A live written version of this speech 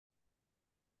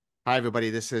Hi, everybody.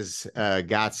 This is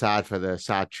Gad Saad for the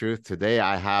Saad Truth. Today,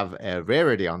 I have a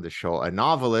rarity on the show, a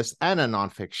novelist and a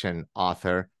nonfiction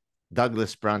author,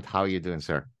 Douglas Brunt. How are you doing,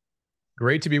 sir?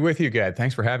 Great to be with you, Gad.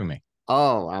 Thanks for having me.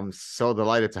 Oh, I'm so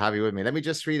delighted to have you with me. Let me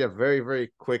just read a very,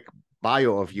 very quick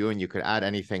bio of you, and you could add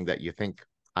anything that you think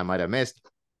I might have missed.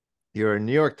 You're a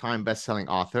New York Times bestselling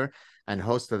author and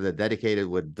host of the Dedicated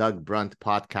with Doug Brunt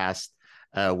podcast,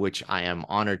 which I am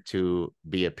honored to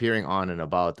be appearing on in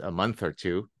about a month or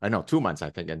two. I know 2 months, I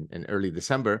think, in early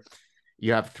December.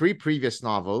 You have three previous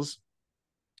novels: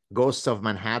 Ghosts of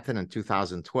Manhattan in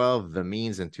 2012, The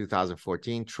Means in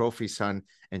 2014, Trophy Son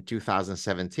in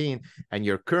 2017, and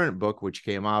your current book, which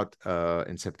came out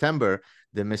in September,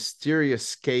 The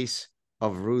Mysterious Case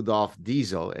of Rudolf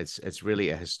Diesel. It's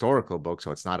really a historical book,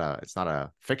 so it's not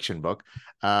a fiction book.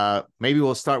 Maybe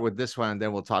we'll start with this one, and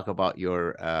then we'll talk about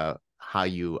your how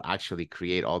you actually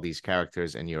create all these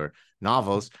characters in your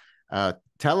novels.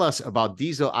 Tell us about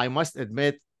Diesel. I must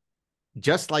admit,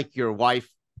 just like your wife,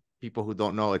 people who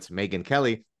don't know, it's Megan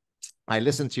Kelly. I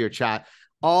listened to your chat.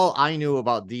 All I knew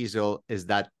about Diesel is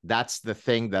that that's the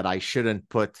thing that I shouldn't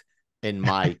put in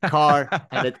my car,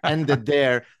 and it ended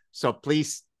there. So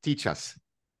please teach us.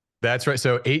 That's right.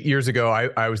 So 8 years ago,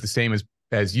 I was the same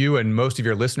as you and most of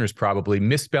your listeners probably,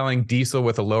 misspelling diesel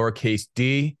with a lowercase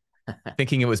d,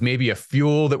 thinking it was maybe a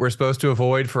fuel that we're supposed to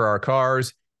avoid for our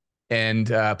cars. And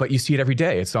but you see it every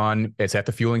day. It's at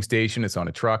the fueling station. It's on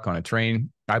a truck, on a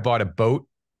train. I bought a boat,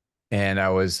 and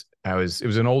it was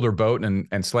an older boat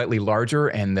and slightly larger.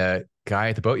 And the guy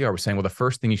at the boatyard was saying, well, the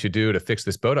first thing you should do to fix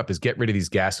this boat up is get rid of these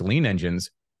gasoline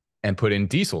engines and put in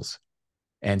diesels.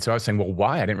 And so I was saying, well,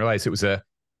 why? I didn't realize it was a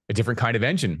different kind of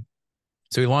engine.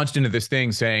 So he launched into this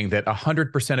thing saying that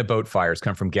 100% of boat fires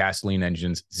come from gasoline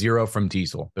engines, zero from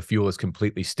diesel. The fuel is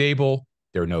completely stable.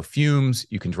 There are no fumes.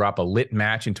 You can drop a lit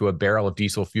match into a barrel of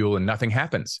diesel fuel and nothing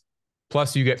happens.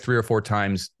 Plus, you get 3 or 4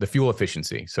 times the fuel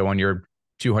efficiency. So on your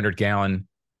 200-gallon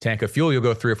tank of fuel, you'll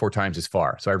go 3 or 4 times as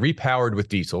far. So I repowered with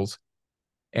diesels.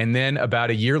 And then about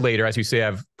a year later, as you say,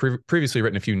 I've previously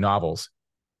written a few novels.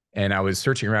 And I was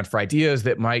searching around for ideas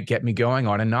that might get me going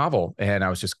on a novel. And I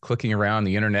was just clicking around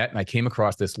the internet, and I came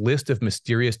across this list of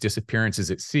mysterious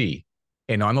disappearances at sea.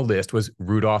 And on the list was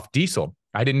Rudolf Diesel.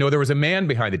 I didn't know there was a man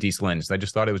behind the diesel engines. I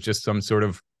just thought it was just some sort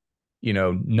of,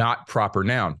 not proper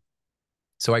noun.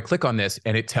 So I click on this,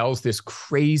 and it tells this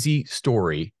crazy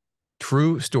story,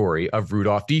 true story of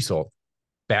Rudolf Diesel.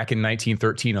 Back in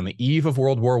 1913, on the eve of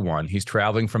World War I, he's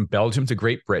traveling from Belgium to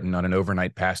Great Britain on an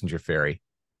overnight passenger ferry.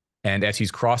 And as he's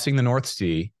crossing the North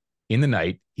Sea in the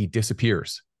night, he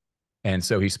disappears. And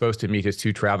so he's supposed to meet his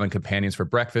two traveling companions for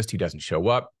breakfast. He doesn't show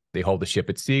up. They hold the ship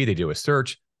at sea. They do a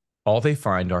search. All they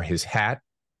find are his hat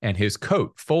and his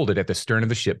coat folded at the stern of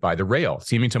the ship by the rail,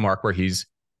 seeming to mark where he's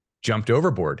jumped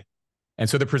overboard. And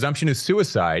so the presumption is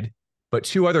suicide, but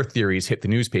two other theories hit the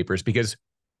newspapers because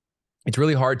it's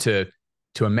really hard to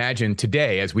imagine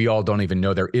today, as we all don't even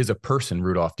know there is a person,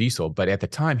 Rudolf Diesel, but at the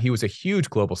time he was a huge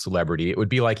global celebrity. It would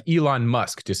be like Elon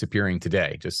Musk disappearing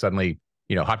today, just suddenly,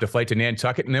 hopped a flight to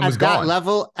Nantucket and then was At that gone.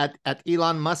 level, at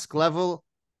Elon Musk level.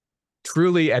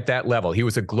 Truly at that level. He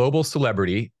was a global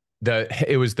celebrity.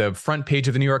 It was the front page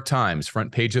of the New York Times,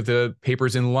 front page of the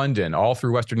papers in London, all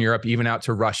through Western Europe, even out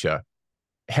to Russia.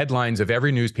 Headlines of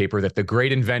every newspaper that the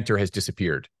great inventor has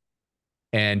disappeared.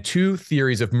 And two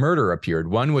theories of murder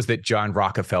appeared. One was that John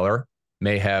Rockefeller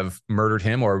may have murdered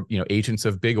him, or agents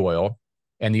of big oil.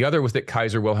 And the other was that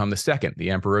Kaiser Wilhelm II, the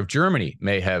emperor of Germany,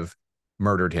 may have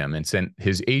murdered him and sent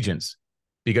his agents,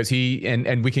 because he,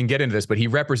 and we can get into this, but he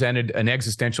represented an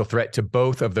existential threat to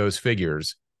both of those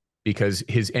figures, because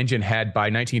his engine had by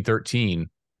 1913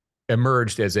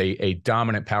 emerged as a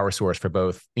dominant power source for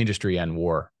both industry and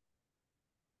war.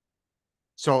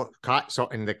 So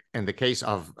in the case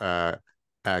of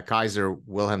Kaiser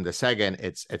Wilhelm II,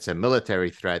 it's a military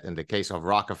threat. In the case of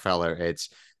Rockefeller, it's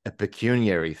a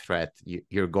pecuniary threat.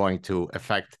 You're going to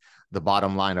affect the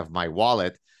bottom line of my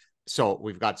wallet. So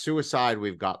we've got suicide,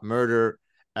 we've got murder.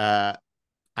 I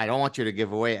don't want you to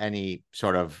give away any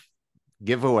sort of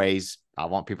giveaways. I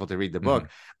want people to read the book.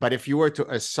 But if you were to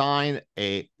assign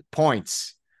a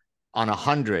points on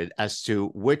 100 as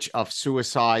to which of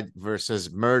suicide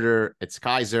versus murder, it's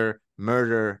Kaiser,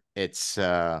 murder, it's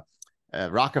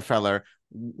Rockefeller,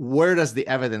 where does the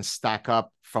evidence stack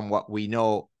up from what we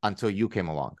know until you came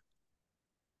along?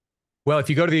 Well, if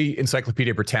you go to the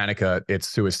Encyclopedia Britannica, it's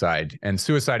suicide. And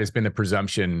suicide has been the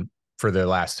presumption for the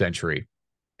last century.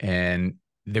 And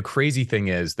the crazy thing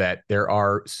is that there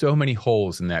are so many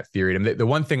holes in that theory. And the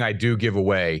one thing I do give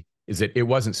away is that it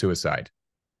wasn't suicide.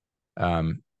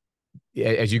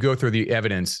 As you go through the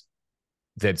evidence,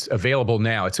 that's available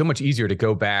now. It's so much easier to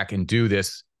go back and do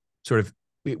this sort of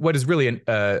what is really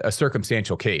a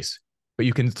circumstantial case. But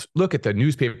you can look at the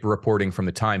newspaper reporting from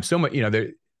the time. So much,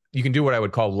 you can do what I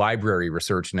would call library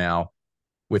research now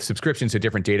with subscriptions to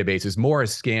different databases. More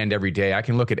is scanned every day. I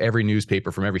can look at every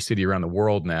newspaper from every city around the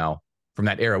world now from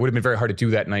that era. It would have been very hard to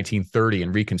do that in 1930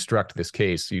 and reconstruct this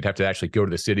case. So you'd have to actually go to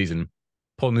the cities and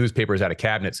pull newspapers out of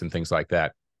cabinets and things like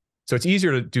that. So it's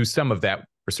easier to do some of that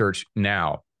research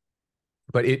now.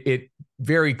 But it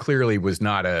very clearly was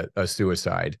not a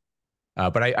suicide.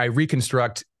 But I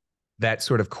reconstruct that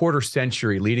sort of quarter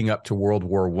century leading up to World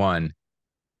War I.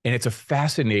 And it's a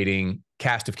fascinating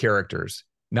cast of characters,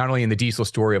 not only in the diesel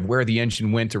story of where the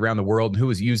engine went around the world and who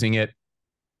was using it,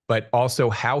 but also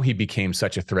how he became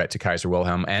such a threat to Kaiser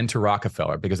Wilhelm and to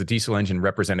Rockefeller, because the diesel engine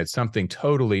represented something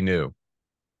totally new.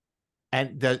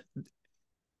 And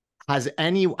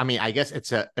I guess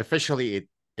it's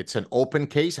an open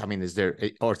case. I mean,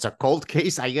 or it's a cold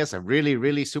case, I guess, a really,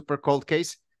 really super cold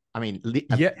case. I mean,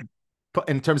 yeah,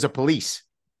 in terms of police.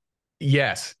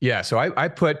 Yes. Yeah. So I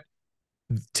put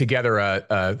together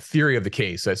a theory of the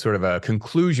case, a sort of a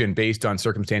conclusion based on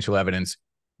circumstantial evidence,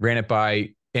 ran it by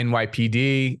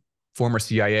NYPD, former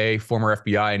CIA, former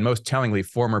FBI, and most tellingly,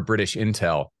 former British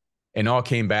Intel, and all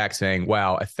came back saying,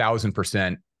 wow,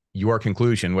 1,000% your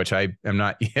conclusion, which I am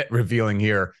not yet revealing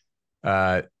here,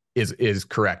 is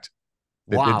correct.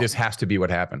 Wow. This has to be what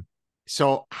happened.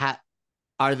 So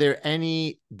are there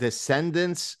any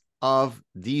descendants of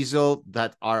Diesel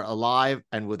that are alive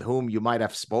and with whom you might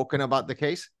have spoken about the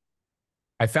case?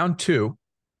 I found two.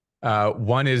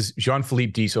 One is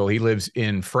Jean-Philippe Diesel. He lives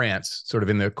in France, sort of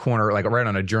in the corner, like right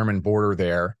on a German border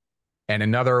there. And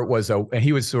another was and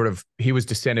he was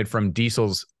descended from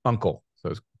Diesel's uncle.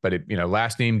 So, but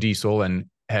last name Diesel, and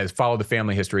has followed the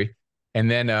family history. And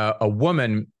then a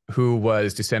woman who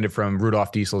was descended from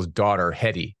Rudolf Diesel's daughter,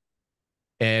 Hetty.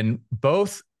 And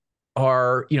both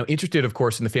are, interested, of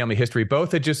course, in the family history.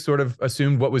 Both had just sort of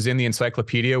assumed what was in the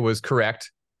encyclopedia was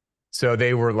correct. So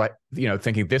they were like,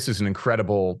 thinking this is an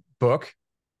incredible book,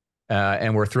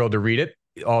 and we're thrilled to read it.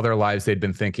 All their lives, they'd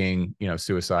been thinking,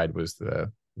 suicide was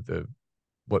the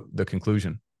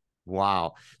conclusion.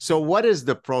 Wow. So what is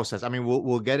the process? I mean,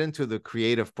 we'll get into the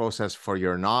creative process for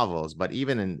your novels, but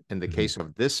even in the case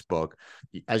of this book,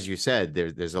 as you said,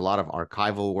 there's a lot of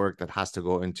archival work that has to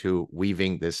go into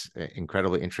weaving this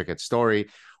incredibly intricate story.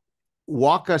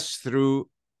 Walk us through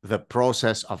the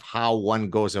process of how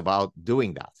one goes about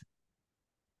doing that.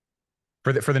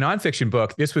 For the nonfiction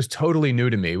book, this was totally new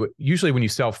to me. Usually when you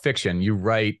sell fiction, you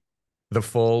write the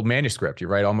full manuscript, you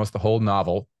write almost the whole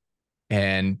novel,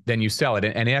 and then you sell it.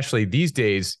 And actually, these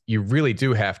days, you really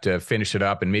do have to finish it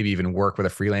up and maybe even work with a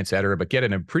freelance editor, but get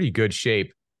it in pretty good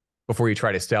shape before you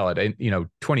try to sell it. And,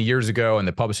 20 years ago, and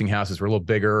the publishing houses were a little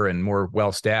bigger and more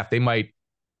well-staffed, they might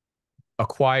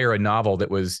acquire a novel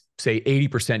that was, say,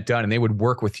 80% done, and they would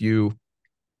work with you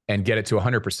and get it to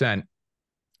 100%.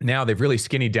 Now they've really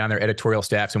skinnied down their editorial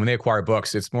staffs. And when they acquire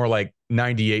books, it's more like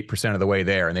 98% of the way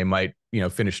there, and they might,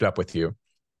 finish it up with you.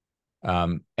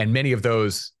 And many of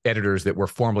those editors that were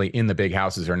formerly in the big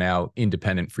houses are now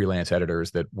independent freelance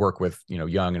editors that work with,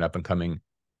 young and up and coming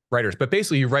writers. But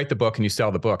basically you write the book and you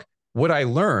sell the book. What I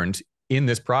learned in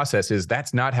this process is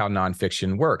that's not how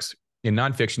nonfiction works. In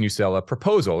nonfiction, you sell a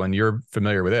proposal, and you're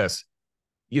familiar with this.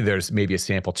 There's maybe a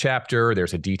sample chapter.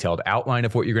 There's a detailed outline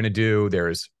of what you're going to do.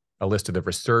 There's a list of the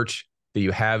research that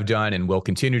you have done and will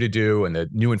continue to do, and the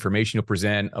new information you'll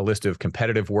present, a list of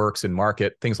competitive works and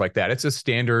market, things like that. It's a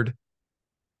standard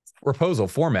proposal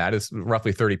format. Is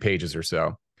roughly 30 pages or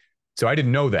so. So I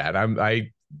didn't know that.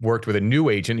 I worked with a new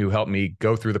agent who helped me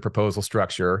go through the proposal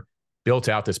structure, built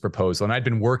out this proposal. And I'd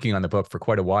been working on the book for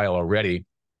quite a while already,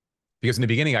 because in the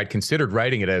beginning, I'd considered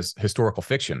writing it as historical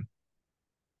fiction.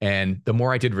 And the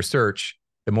more I did research,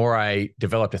 the more I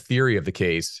developed a theory of the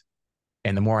case,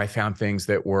 and the more I found things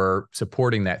that were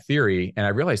supporting that theory. And I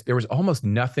realized there was almost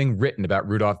nothing written about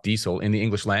Rudolf Diesel in the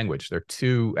English language. There are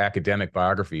two academic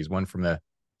biographies, one from the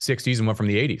 60s and one from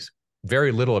the 80s.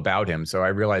 Very little about him. So I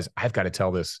realized I've got to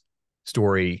tell this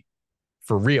story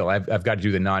for real. I've got to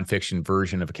do the nonfiction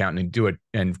version of account and do it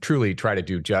and truly try to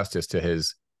do justice to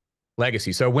his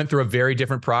legacy. So I went through a very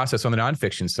different process on the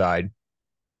nonfiction side.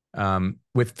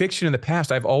 With fiction in the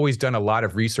past, I've always done a lot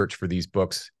of research for these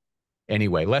books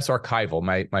anyway, less archival.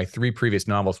 My three previous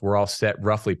novels were all set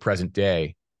roughly present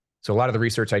day. So a lot of the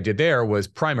research I did there was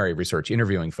primary research,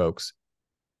 interviewing folks.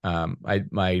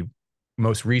 My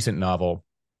most recent novel,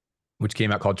 which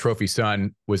came out called Trophy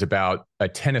Son, was about a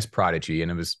tennis prodigy,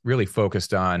 and it was really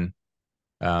focused on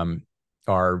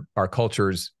our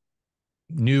culture's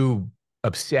new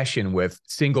obsession with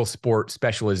single sport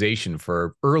specialization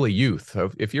for early youth.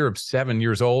 So if you're 7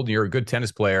 years old and you're a good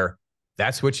tennis player,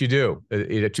 that's what you do, to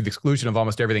the exclusion of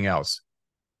almost everything else.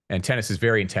 And tennis is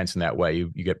very intense in that way. You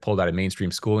get pulled out of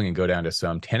mainstream schooling and go down to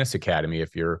some tennis academy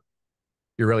if you're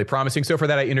really promising. So for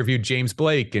that, I interviewed James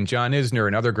Blake and John Isner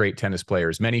and other great tennis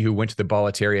players, many who went to the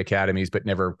Bollettieri academies but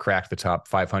never cracked the top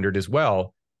 500 as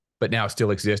well, but now still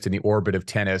exist in the orbit of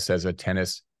tennis as a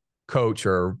tennis coach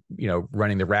or,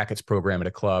 running the rackets program at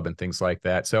a club and things like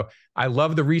that. So I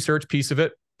love the research piece of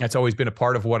it. That's always been a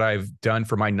part of what I've done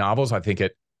for my novels. I think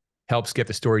it helps get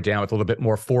the story down with a little bit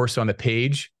more force on the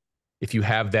page. If you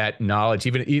have that knowledge,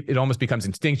 even it almost becomes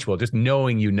instinctual. Just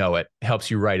knowing you know it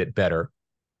helps you write it better.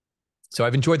 So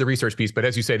I've enjoyed the research piece, but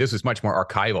as you say, this is much more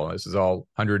archival. This is all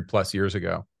 100+ years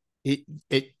ago.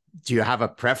 Do you have a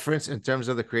preference in terms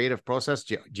of the creative process?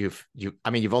 You've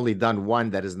only done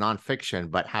one that is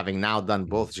nonfiction, but having now done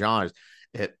both genres,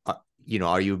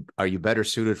 are you better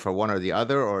suited for one or the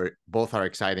other, or both are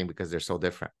exciting because they're so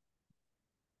different?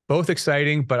 Both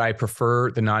exciting, but I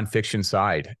prefer the nonfiction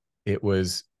side. It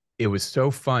was so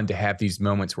fun to have these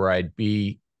moments where I'd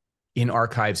be in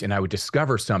archives and I would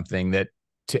discover something that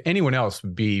to anyone else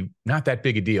would be not that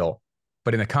big a deal.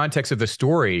 But in the context of the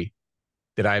story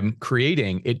that I'm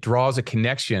creating, it draws a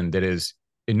connection that is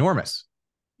enormous.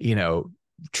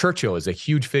 Churchill is a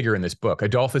huge figure in this book.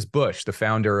 Adolphus Busch, the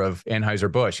founder of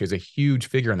Anheuser-Busch, is a huge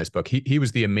figure in this book. He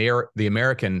was the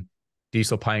American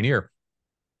diesel pioneer.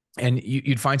 And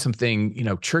you'd find something,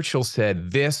 Churchill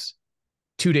said this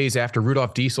 2 days after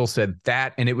Rudolf Diesel said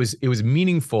that, and it was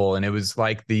meaningful, and it was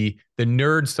like the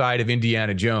nerd side of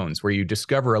Indiana Jones, where you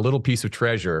discover a little piece of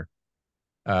treasure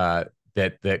that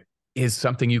is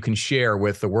something you can share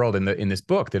with the world in this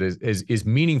book that is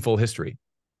meaningful history.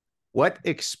 What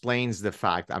explains the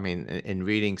fact? I mean, in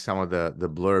reading some of the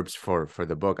blurbs for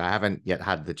the book, I haven't yet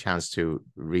had the chance to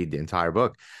read the entire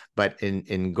book, but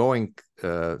in going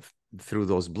through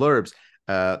those blurbs,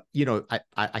 I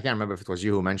can't remember if it was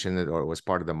you who mentioned it or it was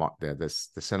part of the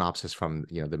synopsis from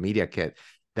the media kit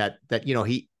that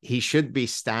he should be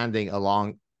standing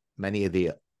along many of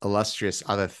the illustrious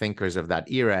other thinkers of that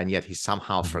era, and yet he's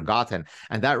somehow forgotten.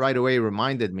 And that right away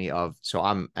reminded me of, so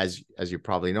I'm, as you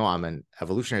probably know, I'm an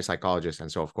evolutionary psychologist,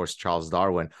 and so of course Charles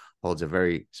Darwin holds a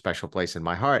very special place in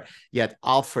my heart. Yet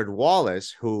Alfred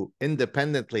Wallace, who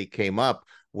independently came up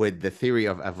with the theory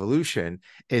of evolution,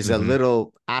 is a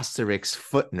little asterisk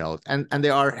footnote, and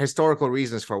there are historical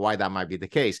reasons for why that might be the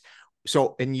case.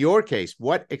 So in your case,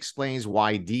 what explains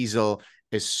why Diesel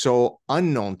is so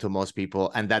unknown to most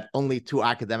people, and that only 2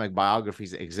 academic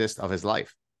biographies exist of his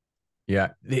life? Yeah,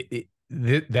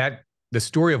 the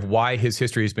story of why his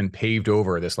history has been paved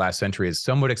over this last century is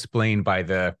somewhat explained by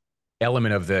the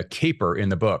element of the caper in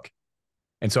the book.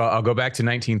 And so I'll go back to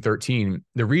 1913.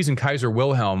 The reason Kaiser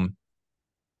Wilhelm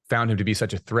found him to be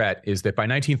such a threat is that by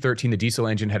 1913, the diesel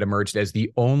engine had emerged as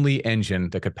the only engine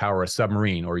that could power a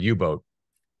submarine or U-boat.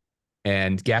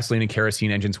 And gasoline and kerosene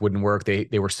engines wouldn't work. They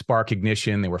were spark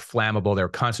ignition. They were flammable. They were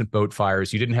constant boat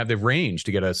fires. You didn't have the range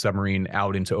to get a submarine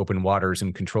out into open waters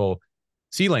and control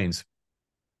sea lanes.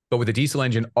 But with the diesel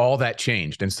engine, all that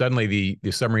changed. And suddenly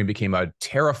the submarine became a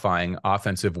terrifying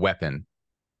offensive weapon.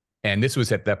 And this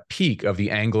was at the peak of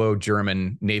the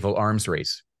Anglo-German naval arms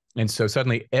race. And so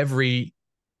suddenly every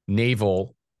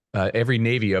navy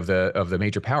of the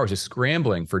major powers is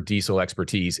scrambling for diesel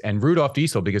expertise. And Rudolf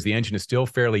Diesel, because the engine is still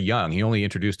fairly young, he only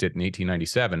introduced it in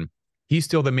 1897, he's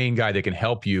still the main guy that can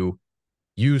help you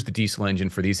use the diesel engine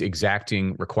for these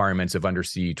exacting requirements of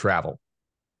undersea travel.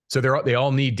 So they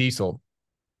all need diesel.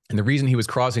 And the reason he was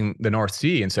crossing the North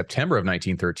Sea in September of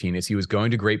 1913 is he was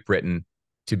going to Great Britain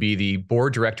to be the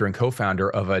board director and co-founder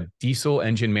of a diesel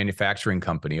engine manufacturing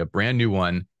company, a brand new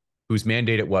one, whose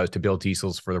mandate it was to build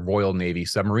diesels for the Royal Navy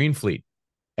submarine fleet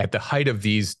at the height of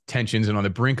these tensions and on the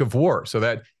brink of war. So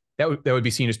that would be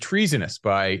seen as treasonous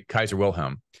by Kaiser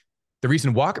Wilhelm. The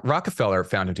reason Rockefeller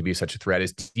found him to be such a threat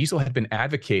is Diesel had been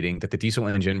advocating that the diesel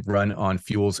engine run on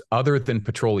fuels other than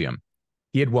petroleum.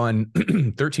 He had won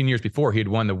 13 years before, he had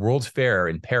won the World's Fair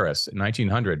in Paris in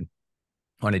 1900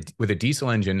 with a diesel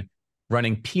engine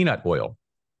running peanut oil.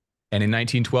 And in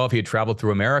 1912, he had traveled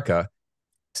through America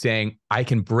saying, I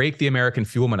can break the American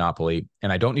fuel monopoly,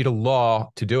 and I don't need a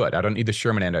law to do it. I don't need the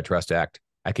Sherman Antitrust Act.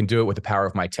 I can do it with the power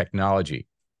of my technology,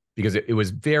 because it was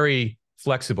very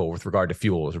flexible with regard to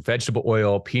fuels, vegetable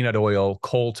oil, peanut oil,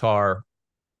 coal tar.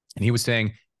 And he was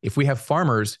saying, if we have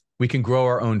farmers, we can grow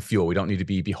our own fuel. We don't need to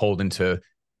be beholden to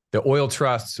the oil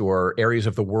trusts or areas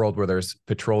of the world where there's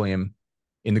petroleum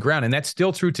in the ground. And that's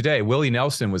still true today. Willie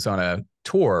Nelson was on a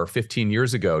tour 15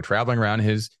 years ago, traveling around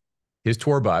his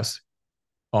tour bus,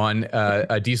 on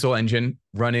a diesel engine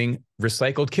running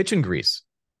recycled kitchen grease.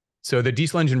 So the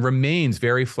diesel engine remains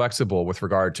very flexible with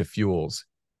regard to fuels.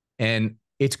 And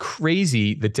it's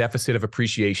crazy the deficit of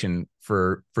appreciation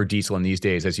for diesel in these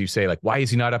days. As you say, like, why is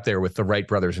he not up there with the Wright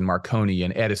brothers and Marconi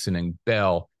and Edison and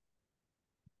Bell?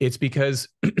 It's because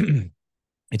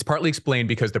it's partly explained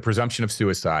because the presumption of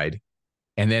suicide.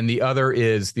 And then the other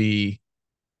is the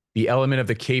element of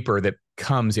the caper that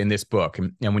comes in this book.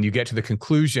 And when you get to the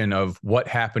conclusion of what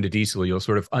happened to diesel, you'll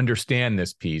sort of understand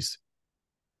this piece.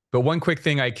 But one quick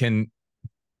thing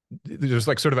there's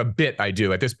like sort of a bit I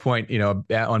do at this point, you know,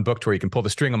 on book tour, you can pull the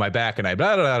string on my back and I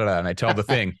blah, blah, blah, blah, and I tell the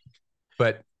thing.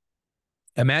 But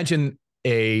imagine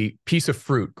a piece of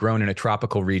fruit grown in a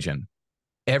tropical region.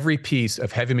 Every piece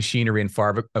of heavy machinery and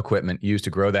farm equipment used to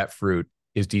grow that fruit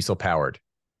is diesel powered.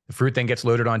 The fruit then gets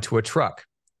loaded onto a truck.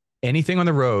 Anything on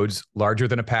the roads larger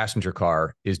than a passenger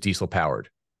car is diesel powered.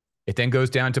 It then goes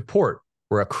down to port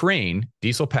where a crane,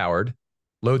 diesel powered,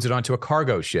 loads it onto a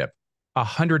cargo ship.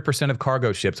 100% of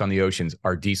cargo ships on the oceans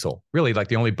are diesel. Really, like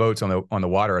the only boats on the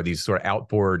water are these sort of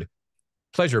outboard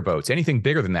pleasure boats. Anything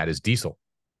bigger than that is diesel.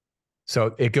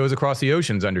 So it goes across the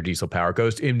oceans under diesel power,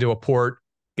 goes into a port,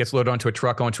 gets loaded onto a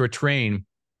truck, onto a train.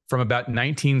 From about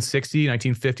 1950,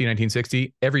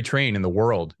 1960, every train in the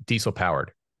world, diesel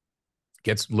powered,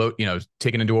 gets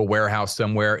taken into a warehouse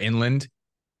somewhere inland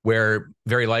where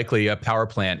very likely a power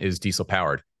plant is diesel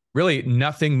powered. Really,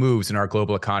 nothing moves in our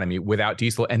global economy without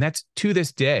diesel. And that's to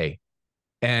this day.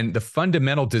 And the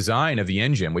fundamental design of the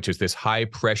engine, which is this high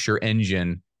pressure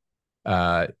engine,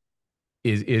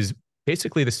 is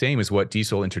basically the same as what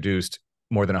diesel introduced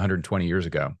more than 120 years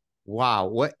ago.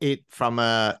 Wow.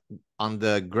 On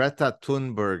the Greta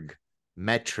Thunberg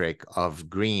metric of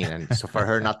green, and so for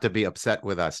her not to be upset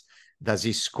with us, does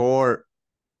he score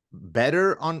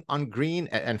better on green?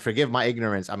 And forgive my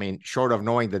ignorance, I mean, short of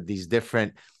knowing that these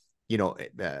different,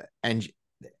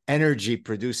 energy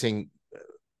producing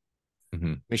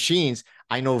machines,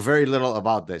 I know very little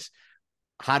about this.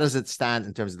 How does it stand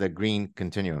in terms of the green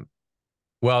continuum?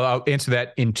 Well, I'll answer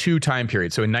that in two time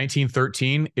periods. So in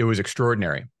 1913, it was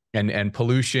extraordinary. And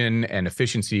pollution and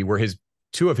efficiency were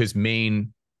two of his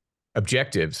main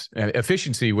objectives.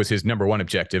 Efficiency was his number one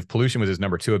objective. Pollution was his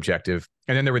number two objective.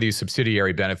 And then there were these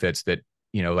subsidiary benefits that,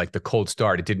 like the cold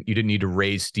start, you didn't need to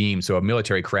raise steam. So a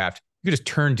military craft, you could just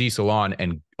turn diesel on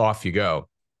and off you go,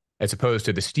 as opposed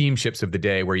to the steamships of the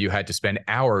day where you had to spend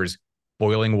hours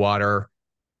boiling water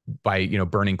by,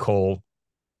 burning coal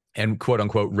and quote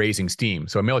unquote raising steam.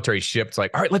 So a military ship's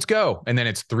like, all right, let's go. And then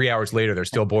it's 3 hours later, they're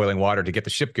still boiling water to get the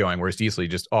ship going, whereas diesel,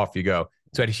 just off you go.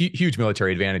 So it had huge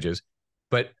military advantages.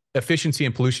 But efficiency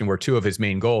and pollution were two of his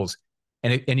main goals.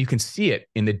 And you can see it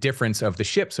in the difference of the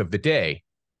ships of the day.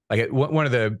 Like one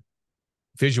of the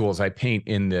visuals I paint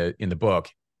in the book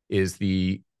is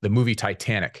the movie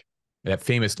Titanic, that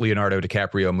famous Leonardo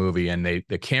DiCaprio movie. And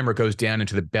the camera goes down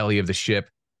into the belly of the ship,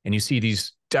 and you see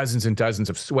these dozens and dozens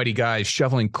of sweaty guys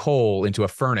shoveling coal into a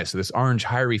furnace, this orange,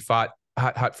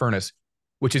 hot furnace,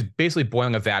 which is basically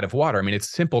boiling a vat of water. I mean, it's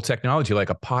simple technology like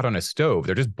a pot on a stove.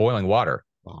 They're just boiling water.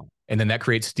 Wow. And then that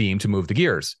creates steam to move the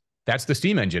gears. That's the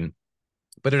steam engine.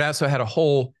 But it also had a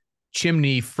whole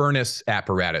chimney furnace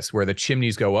apparatus where the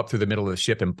chimneys go up through the middle of the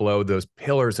ship and blow those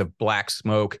pillars of black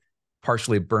smoke,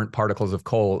 partially burnt particles of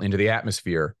coal into the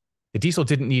atmosphere. The diesel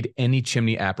didn't need any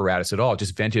chimney apparatus at all. It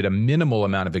just vented a minimal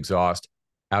amount of exhaust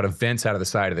out of vents out of the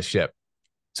side of the ship.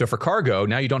 So for cargo,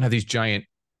 now you don't have these giant,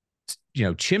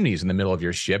 chimneys in the middle of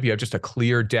your ship. You have just a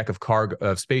clear deck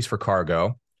of space for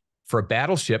cargo. For a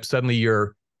battleship, suddenly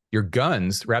your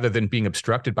guns, rather than being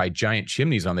obstructed by giant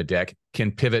chimneys on the deck,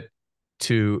 can pivot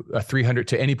to a 300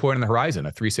 to any point on the horizon,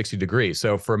 a 360 degrees.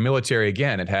 So for military,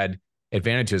 again, it had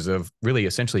advantages of really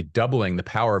essentially doubling the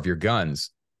power of your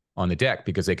guns on the deck,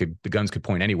 because the guns could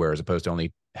point anywhere as opposed to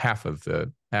only half of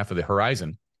the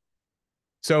horizon.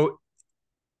 So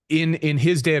in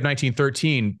his day of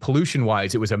 1913,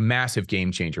 pollution-wise, it was a massive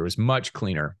game changer. It was much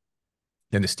cleaner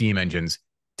than the steam engines.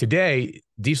 Today,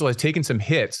 diesel has taken some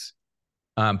hits,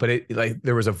 but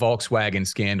there was a Volkswagen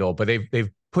scandal, but they've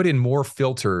put in more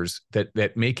filters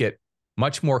that make it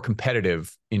much more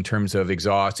competitive in terms of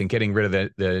exhaust and getting rid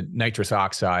of the nitrous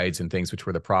oxides and things, which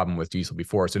were the problem with diesel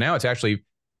before. So now it's actually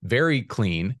very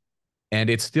clean, and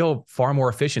it's still far more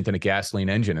efficient than a gasoline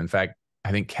engine. In fact,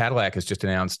 I think Cadillac has just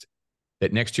announced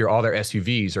that next year all their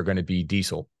SUVs are going to be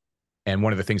diesel. And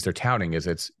one of the things they're touting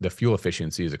is the fuel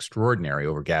efficiency is extraordinary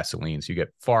over gasoline. So you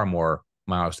get far more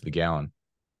miles to the gallon.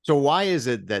 So why is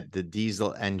it that the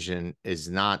diesel engine is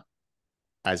not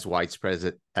as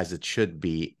widespread as it should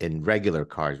be in regular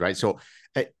cars, right? So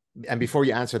and before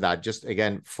you answer that, just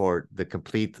again, for the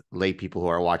complete lay people who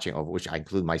are watching, of which I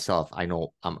include myself, I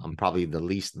know I'm probably the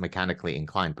least mechanically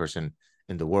inclined person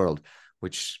in the world,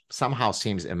 which somehow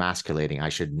seems emasculating. I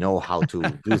should know how to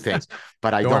do things,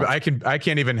 but I don't. I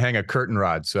can't even hang a curtain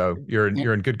rod, so you're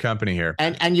in good company here.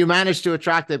 And you managed to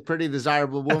attract a pretty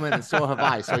desirable woman, and so have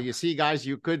I. So you see, guys,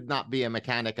 you could not be a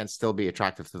mechanic and still be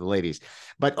attractive to the ladies.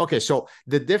 But okay, so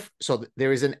so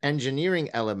there is an engineering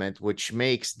element which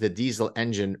makes the diesel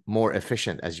engine more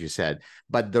efficient, as you said.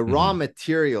 But the raw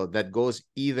material that goes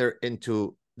either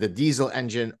into the diesel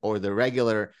engine or the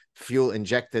regular fuel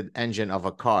injected engine of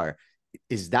a car,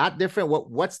 is that different?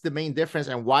 What's the main difference,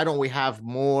 and why don't we have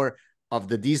more of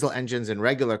the diesel engines in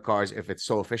regular cars if it's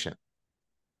so efficient?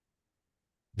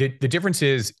 The difference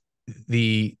is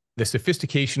the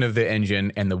sophistication of the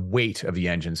engine and the weight of the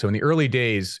engine. So in the early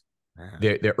days,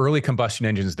 the early combustion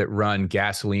engines that run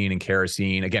gasoline and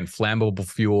kerosene, again, flammable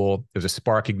fuel, there's a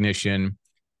spark ignition.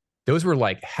 Those were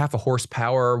like half a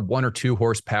horsepower, 1 or 2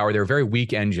 horsepower. They were very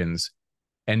weak engines.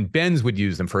 And Benz would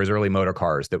use them for his early motor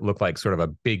cars that looked like sort of a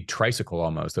big tricycle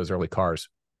almost, those early cars.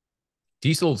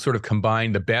 Diesel sort of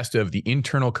combined the best of the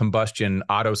internal combustion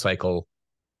Otto cycle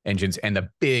engines and the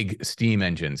big steam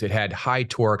engines. It had high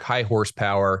torque, high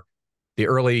horsepower.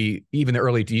 Even the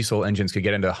early diesel engines could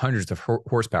get into hundreds of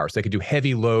horsepower. So they could do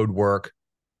heavy load work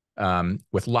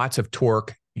with lots of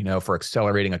torque, for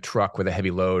accelerating a truck with a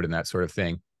heavy load and that sort of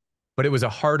thing. But it was a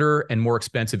harder and more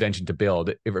expensive engine to build.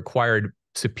 It required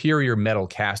superior metal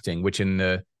casting, which in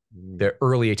the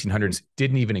early 1800s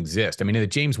didn't even exist. I mean, in the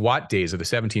James Watt days of the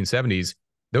 1770s,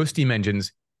 those steam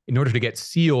engines, in order to get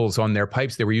seals on their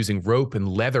pipes, they were using rope and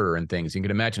leather and things. You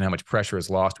can imagine how much pressure is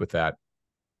lost with that.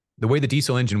 The way the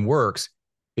diesel engine works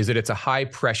is that it's a high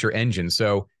pressure engine.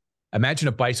 So imagine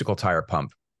a bicycle tire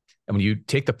pump. And when you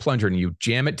take the plunger and you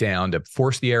jam it down to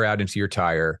force the air out into your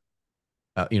tire,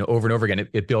 over and over again,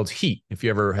 it builds heat. If you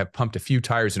ever have pumped a few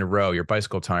tires in a row, your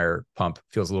bicycle tire pump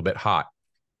feels a little bit hot.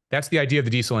 That's the idea of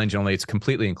the diesel engine, only it's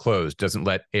completely enclosed, doesn't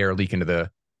let air leak into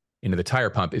the tire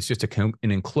pump. It's just an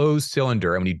enclosed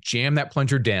cylinder. And when you jam that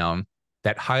plunger down,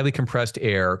 that highly compressed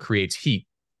air creates heat.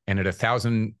 And at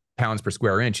 1,000 pounds per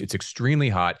square inch, it's extremely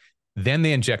hot. Then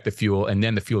they inject the fuel and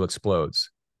then the fuel explodes.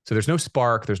 So there's no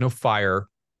spark, there's no fire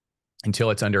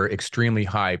until it's under extremely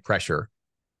high pressure.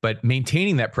 But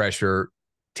maintaining that pressure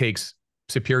takes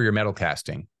superior metal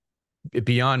casting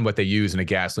beyond what they use in a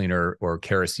gasoline or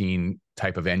kerosene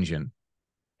type of engine.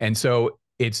 And so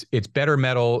it's better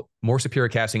metal, more superior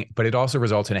casting, but it also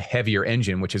results in a heavier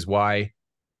engine, which is why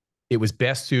it was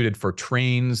best suited for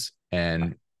trains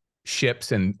and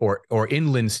ships and or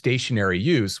inland stationary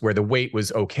use where the weight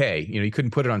was okay. You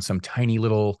couldn't put it on some tiny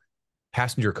little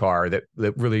passenger car that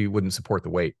really wouldn't support the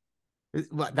weight.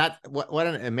 What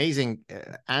an amazing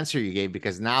answer you gave,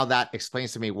 because now that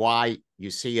explains to me why you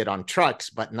see it on trucks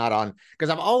but not on, because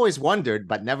I've always wondered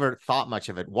but never thought much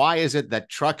of it. Why is it that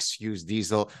trucks use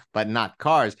diesel but not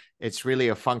cars? It's really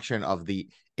a function of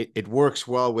it works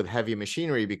well with heavy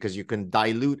machinery because you can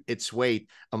dilute its weight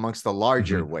amongst the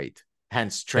larger weight,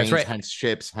 hence trains, hence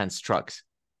ships, hence trucks.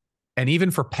 And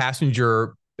even for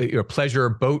passenger pleasure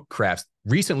boat crafts.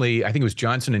 Recently, I think it was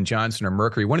Johnson & Johnson or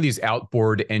Mercury, one of these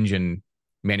outboard engine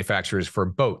manufacturers for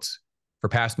boats, for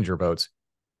passenger boats,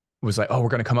 was like, oh, we're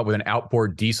going to come up with an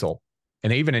outboard diesel.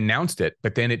 And they even announced it,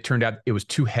 but then it turned out it was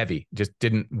too heavy. It just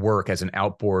didn't work as an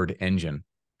outboard engine.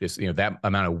 Just, that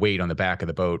amount of weight on the back of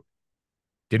the boat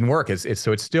didn't work. It's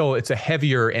a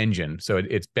heavier engine. So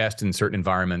it's best in certain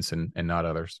environments and not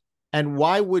others. And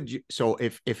why would you? So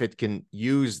if it can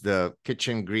use the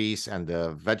kitchen grease and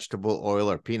the vegetable oil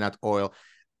or peanut oil,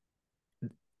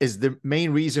 is the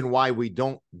main reason why we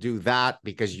don't do that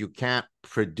because you can't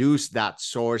produce that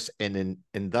source in an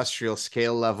industrial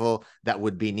scale level that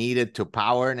would be needed to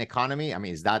power an economy? I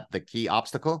mean, is that the key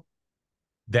obstacle?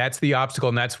 That's the obstacle.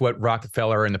 And that's what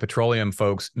Rockefeller and the petroleum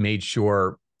folks made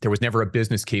sure there was never a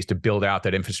business case to build out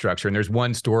that infrastructure. And there's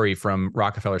one story from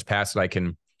Rockefeller's past that I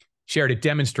can share to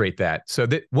demonstrate that. So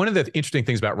one of the interesting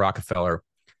things about Rockefeller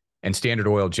and Standard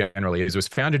Oil generally is it was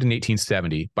founded in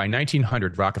 1870. By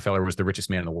 1900, Rockefeller was the richest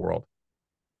man in the world.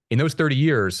 In those 30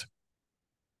 years,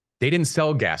 they didn't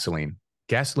sell gasoline.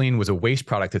 Gasoline was a waste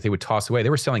product that they would toss away.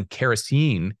 They were selling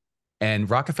kerosene, and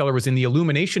Rockefeller was in the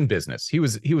illumination business. He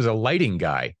was a lighting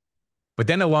guy. But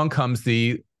then along comes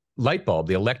the light bulb,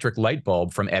 the electric light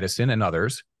bulb from Edison and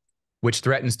others, which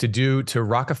threatens to do to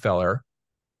Rockefeller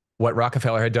what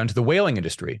Rockefeller had done to the whaling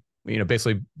industry.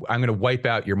 Basically, I'm going to wipe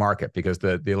out your market because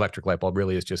the electric light bulb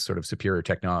really is just sort of superior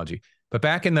technology. But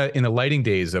back in the lighting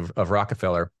days of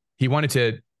Rockefeller, he wanted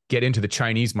to get into the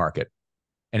Chinese market.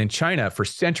 And in China, for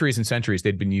centuries and centuries,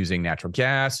 they'd been using natural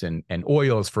gas and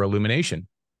oils for illumination.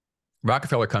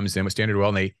 Rockefeller comes in with Standard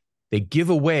Oil, and they give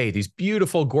away these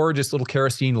beautiful, gorgeous little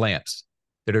kerosene lamps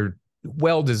that are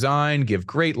well designed, give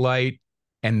great light,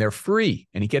 and they're free.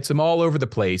 And he gets them all over the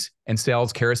place and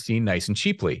sells kerosene nice and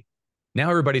cheaply. Now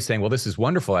everybody's saying, well, this is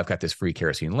wonderful. I've got this free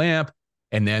kerosene lamp.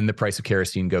 And then the price of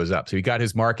kerosene goes up. So he got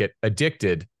his market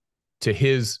addicted to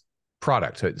his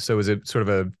product. So it was a sort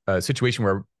of a situation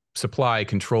where supply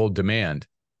controlled demand.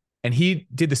 And he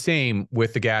did the same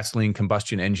with the gasoline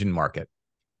combustion engine market.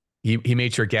 He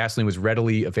made sure gasoline was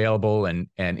readily available and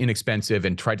inexpensive,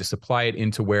 and tried to supply it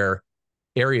into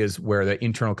areas where the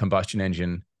internal combustion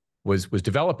engine was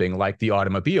developing, like the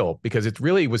automobile, because it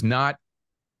really was not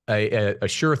a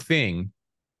sure thing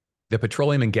that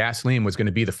petroleum and gasoline was going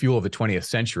to be the fuel of the 20th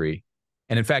century.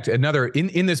 And in fact,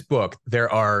 in this book,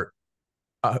 there are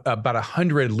about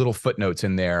 100 little footnotes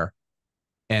in there.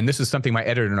 And this is something my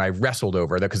editor and I wrestled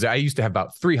over, because I used to have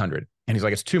about 300. And he's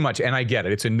like, it's too much. And I get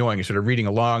it. It's annoying. You're sort of reading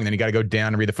along, and then you got to go down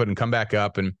and read the foot and come back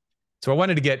up. And so I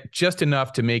wanted to get just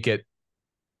enough to make it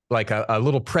like a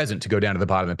little present to go down to the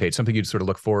bottom of the page, something you'd sort of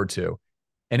look forward to.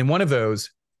 And in one of those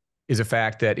is a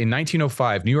fact that in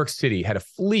 1905, New York City had a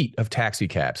fleet of taxi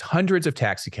cabs, hundreds of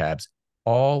taxi cabs,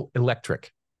 all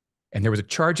electric. And there was a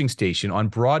charging station on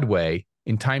Broadway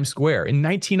in Times Square in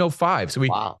 1905. So we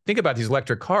think about these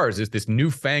electric cars as this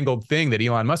newfangled thing that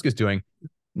Elon Musk is doing.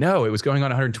 No, it was going on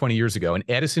 120 years ago. And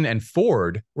Edison and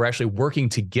Ford were actually working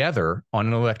together on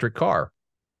an electric car.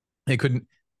 They couldn't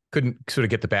sort of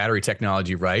get the battery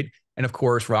technology right. And of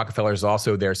course, Rockefeller is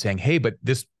also there saying, hey, but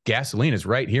this gasoline is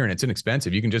right here and it's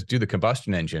inexpensive. You can just do the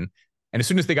combustion engine. And as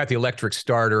soon as they got the electric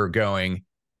starter going,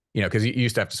 because you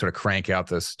used to have to sort of crank out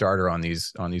the starter on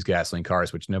these gasoline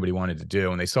cars, which nobody wanted to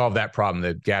do. And they solved that problem.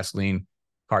 The gasoline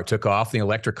car took off. The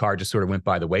electric car just sort of went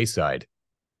by the wayside.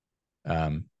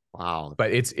 Wow.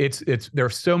 But there are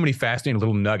so many fascinating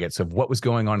little nuggets of what was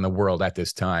going on in the world at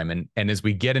this time. And as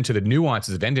we get into the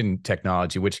nuances of engine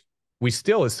technology, which we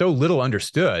still is so little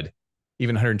understood,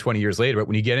 even 120 years later, but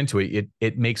when you get into it,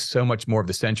 it makes so much more of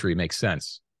the century make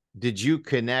sense. Did you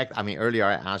connect? I mean, earlier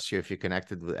I asked you if you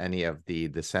connected with any of the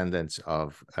descendants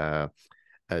of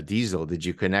Diesel. Did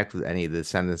you connect with any of the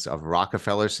descendants of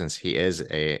Rockefeller, since he is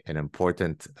an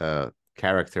important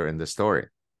character in the story?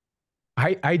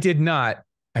 I did not.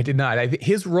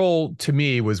 His role to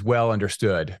me was well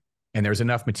understood, and there's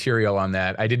enough material on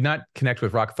that. I did not connect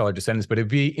with Rockefeller descendants, but it'd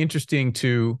be interesting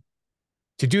to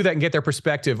do that and get their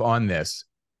perspective on this.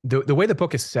 The way the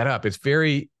book is set up, it's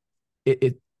very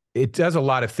it does a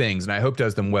lot of things, and I hope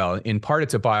does them well. In part,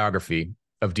 it's a biography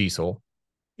of Diesel.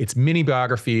 It's mini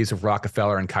biographies of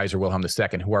Rockefeller and Kaiser Wilhelm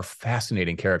II, who are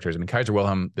fascinating characters. I mean, Kaiser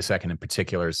Wilhelm II in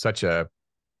particular is such a,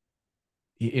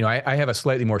 I have a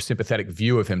slightly more sympathetic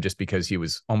view of him just because he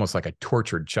was almost like a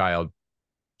tortured child.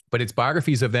 But it's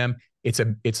biographies of them. It's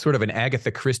sort of an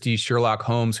Agatha Christie, Sherlock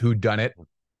Holmes whodunit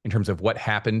in terms of what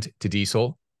happened to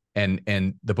Diesel, and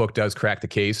the book does crack the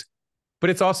case. But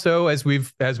it's also, as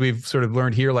we've sort of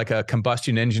learned here, like a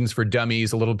combustion engines for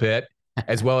dummies a little bit,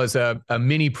 as well as a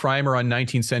mini primer on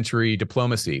 19th century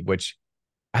diplomacy, which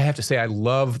I have to say I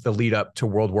love the lead up to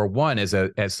World War I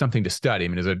as something to study. I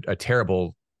mean, it's a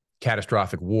terrible,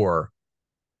 catastrophic war,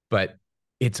 but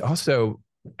it's also,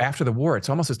 after the war, it's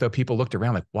almost as though people looked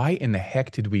around like, why in the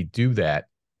heck did we do that?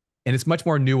 And it's much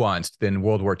more nuanced than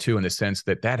World War II in the sense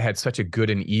that had such a good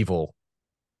and evil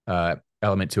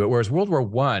element to it, whereas World War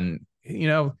I,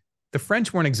 the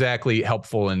French weren't exactly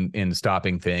helpful in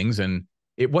stopping things. And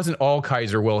it wasn't all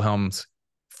Kaiser Wilhelm's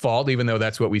fault, even though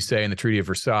that's what we say in the Treaty of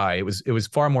Versailles. It was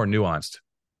far more nuanced.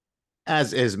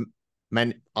 As is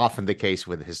often the case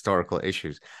with historical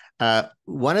issues.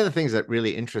 One of the things that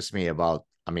really interests me about,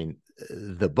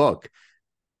 the book,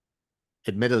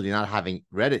 admittedly not having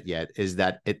read it yet, is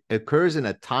that it occurs in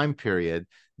a time period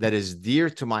that is dear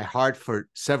to my heart for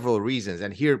several reasons.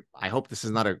 And here, I hope this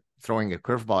is not throwing a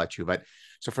curveball at you, but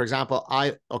so for example,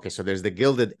 so there's the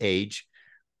Gilded Age.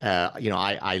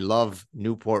 I love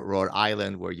Newport, Rhode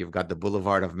Island, where you've got the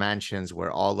Boulevard of Mansions,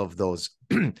 where all of those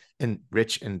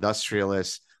rich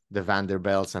industrialists, the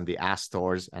Vanderbilts and the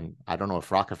Astors, and I don't know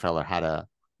if Rockefeller had a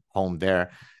home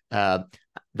there.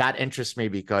 That interests me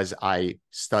because I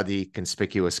study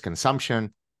conspicuous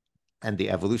consumption and the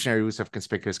evolutionary roots of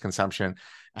conspicuous consumption.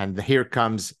 And here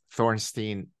comes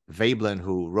Thorstein Veblen,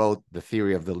 who wrote The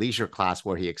Theory of the Leisure Class,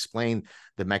 where he explained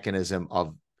the mechanism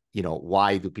of,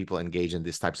 why do people engage in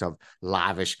these types of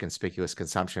lavish, conspicuous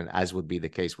consumption, as would be the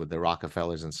case with the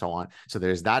Rockefellers and so on. So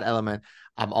there's that element.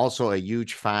 I'm also a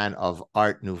huge fan of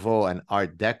Art Nouveau and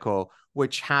Art Deco,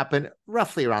 which happened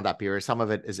roughly around that period. Some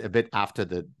of it is a bit after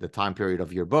the time period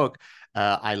of your book.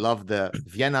 I love the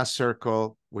Vienna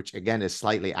Circle, which again is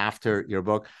slightly after your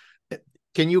book.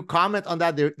 Can you comment on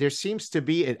that? There seems to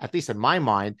be, at least in my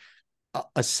mind,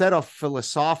 a set of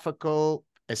philosophical,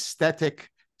 aesthetic,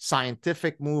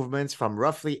 scientific movements from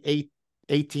roughly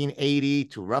 1880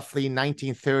 to roughly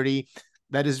 1930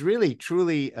 that is really,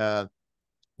 truly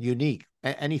unique.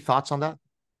 Any thoughts on that?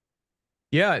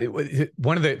 Yeah,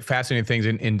 one of the fascinating things,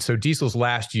 and so Diesel's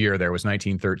last year there was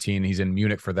 1913. He's in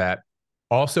Munich for that.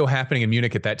 Also happening in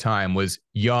Munich at that time was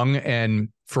Jung and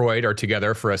Freud are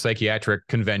together for a psychiatric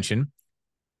convention,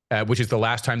 which is the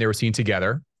last time they were seen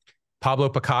together. Pablo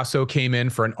Picasso came in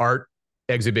for an art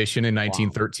exhibition in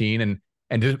 1913. Wow.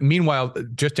 And meanwhile,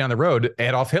 just down the road,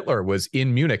 Adolf Hitler was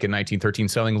in Munich in 1913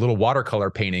 selling little watercolor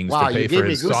paintings to pay for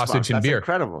his sausage and beer.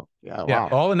 Incredible. Yeah, yeah,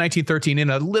 all in 1913 in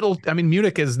a little, I mean,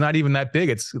 Munich is not even that big.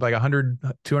 It's like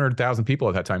 200,000 people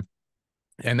at that time.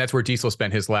 And that's where Diesel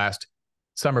spent his last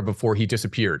summer before he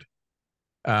disappeared.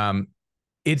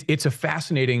 It's a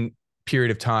fascinating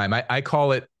period of time. I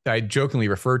call it, I jokingly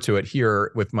refer to it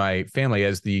here with my family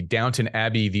as the Downton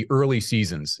Abbey, the early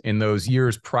seasons in those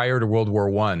years prior to World War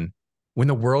I, when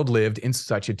the world lived in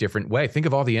such a different way. Think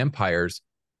of all the empires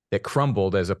that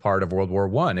crumbled as a part of World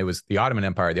War I. It was the Ottoman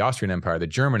Empire, the Austrian Empire, the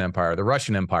German Empire, the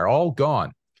Russian Empire, all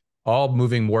gone, all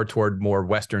moving more toward more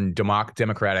Western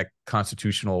democratic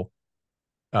constitutional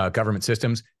government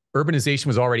systems. Urbanization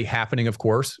was already happening, of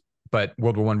course, but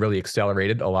World War I really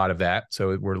accelerated a lot of that.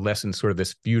 So we're less in sort of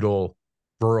this feudal,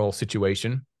 rural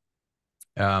situation.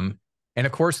 And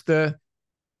of course, the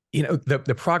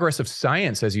progress of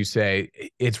science, as you say,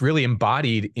 it's really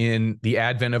embodied in the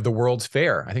advent of the World's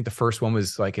Fair. I think the first one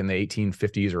was like in the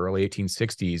 1850s or early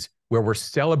 1860s, where we're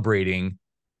celebrating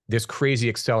this crazy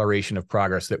acceleration of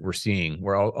progress that we're seeing,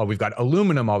 where we've got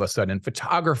aluminum all of a sudden, and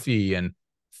photography and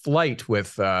flight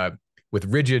with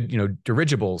rigid,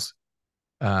 dirigibles.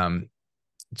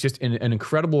 Just an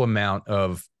incredible amount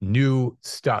of new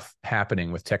stuff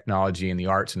happening with technology and the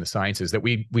arts and the sciences that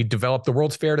we developed the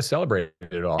World's Fair to celebrate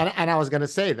it all. And I was going to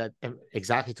say that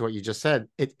exactly to what you just said.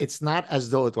 It's not as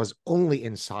though it was only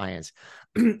in science.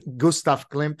 Gustav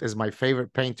Klimt is my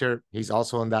favorite painter. He's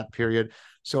also in that period.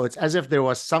 So it's as if there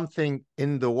was something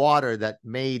in the water that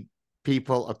made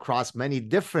people across many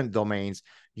different domains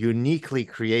uniquely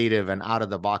creative and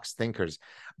out-of-the-box thinkers.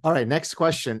 All right, next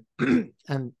question.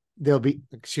 And there'll be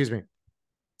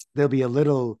a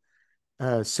little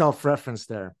self-reference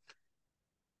there.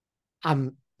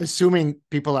 I'm assuming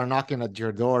people are knocking at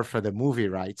your door for the movie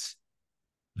rights.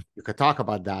 You could talk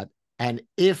about that. And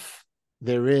if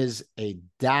there is a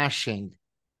dashing,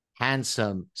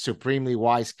 handsome, supremely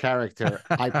wise character,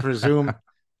 I presume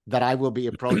that I will be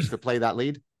approached to play that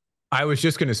lead. I was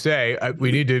just going to say,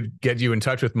 we need to get you in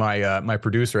touch with my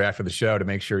producer after the show to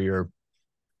make sure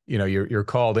you're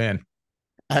called in.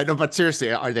 No, but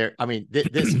seriously, are there? I mean,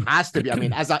 this has to be. I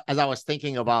mean, as I was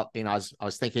thinking about, I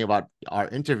was thinking about our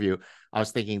interview. I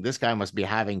was thinking this guy must be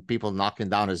having people knocking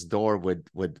down his door with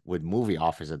movie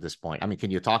offers at this point. I mean, can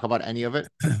you talk about any of it?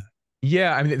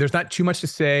 Yeah, I mean, there's not too much to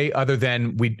say other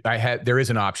than there is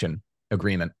an option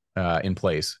agreement in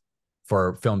place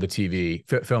for film and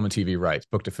TV rights,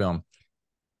 book to film.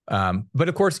 But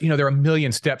of course, there are a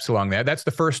million steps along there. That's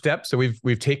the first step. So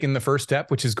we've taken the first step,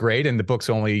 which is great. And the book's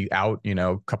only out,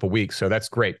 a couple of weeks. So that's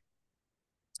great.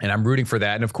 And I'm rooting for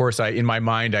that. And of course, in my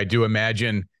mind, I do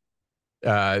imagine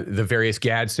the various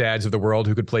Gad-Sads of the world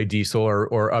who could play Diesel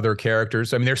or other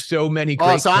characters. I mean, there's so many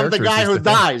great characters. So I'm the guy who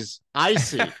dies. I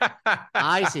see.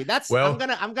 I see. That's I'm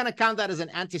gonna count that as an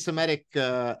anti-Semitic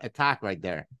attack right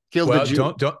there. Kill the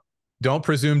Jew. Don't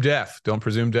presume death. Don't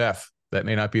presume death. That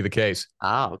may not be the case.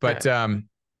 Oh, okay. But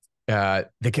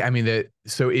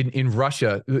so in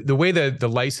Russia, the way the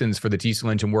license for the diesel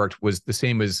engine worked was the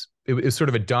same as it was sort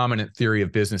of a dominant theory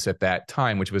of business at that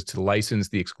time, which was to license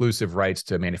the exclusive rights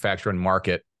to manufacture and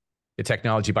market the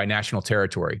technology by national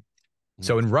territory. Mm-hmm.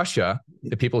 So in Russia,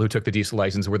 the people who took the diesel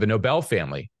license were the Nobel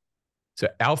family. So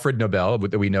Alfred Nobel,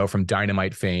 that we know from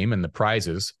dynamite fame and the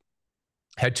prizes,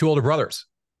 had two older brothers,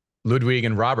 Ludwig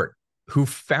and Robert, who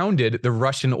founded the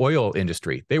Russian oil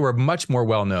industry. They were much more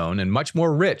well-known and much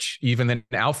more rich even than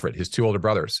Alfred, his two older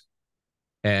brothers.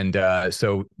 And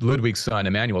so Ludwig's son,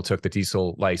 Emmanuel, took the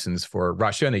diesel license for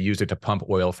Russia, and they used it to pump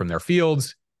oil from their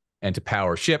fields and to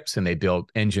power ships, and they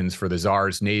built engines for the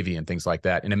Tsar's Navy and things like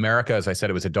that. In America, as I said,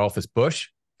 it was Adolphus Busch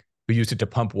who used it to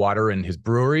pump water in his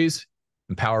breweries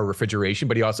and power refrigeration,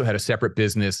 but he also had a separate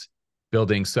business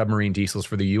building submarine diesels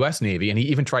for the U.S. Navy, and he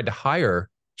even tried to hire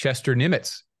Chester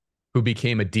Nimitz, who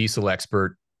became a diesel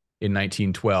expert in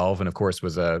 1912, and of course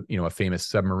was a famous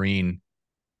submarine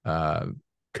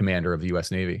commander of the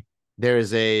U.S. Navy. There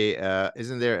is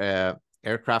isn't there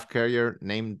aircraft carrier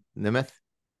named Nimitz.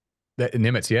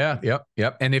 Nimitz, yeah,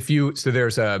 yep. And so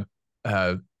there's a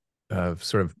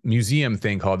sort of museum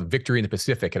thing called Victory in the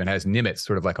Pacific, and it has Nimitz,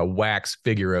 sort of like a wax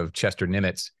figure of Chester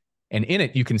Nimitz. And in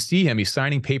it, you can see him. He's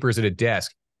signing papers at a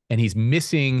desk, and he's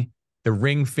missing the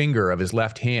ring finger of his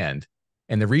left hand.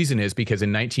 And the reason is because in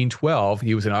 1912,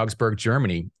 he was in Augsburg,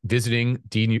 Germany, visiting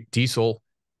diesel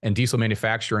and diesel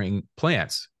manufacturing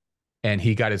plants. And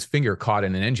he got his finger caught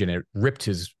in an engine. And it ripped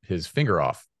his finger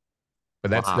off.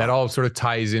 But that all sort of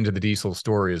ties into the diesel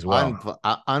story as well.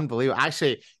 Unbelievable.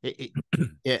 Actually,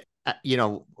 you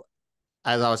know,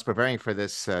 as I was preparing for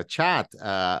this chat,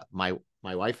 my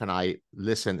wife and I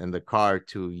listened in the car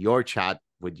to your chat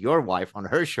with your wife on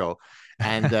her show,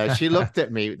 and she looked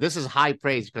at me. This is high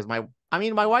praise because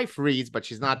my wife reads, but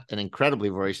she's not an incredibly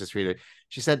voracious reader.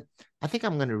 She said, "I think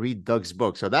I'm going to read Doug's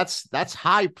book." So that's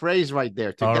high praise right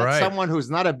there. To get someone who's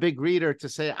not a big reader to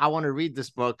say, "I want to read this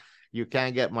book," you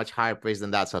can't get much higher praise than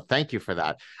that. So thank you for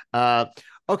that.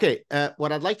 Okay,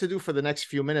 what I'd like to do for the next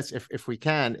few minutes, if we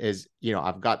can, is,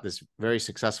 I've got this very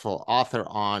successful author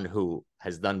on who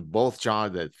has done both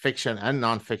genres, the fiction and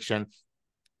nonfiction.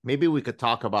 Maybe we could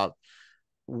talk about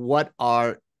what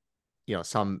are,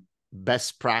 some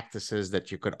best practices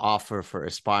that you could offer for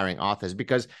aspiring authors,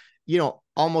 because,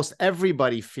 almost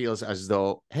everybody feels as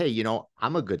though, hey,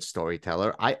 I'm a good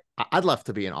storyteller. I'd love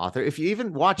to be an author. If you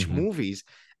even watch movies,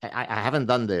 I haven't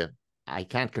done I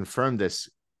can't confirm this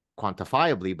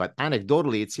quantifiably, but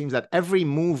anecdotally, it seems that every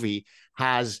movie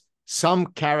has some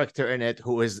character in it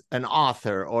who is an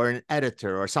author or an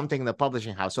editor or something in the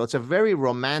publishing house. So it's a very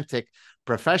romantic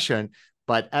profession.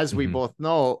 But as we both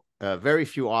know, very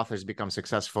few authors become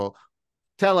successful.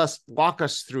 Walk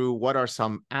us through what are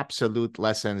some absolute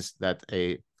lessons that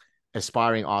a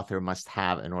aspiring author must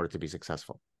have in order to be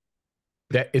successful.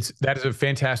 That is a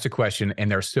fantastic question,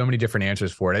 and there are so many different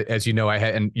answers for it. As you know,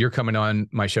 and you're coming on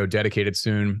my show, Dedicated,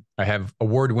 soon. I have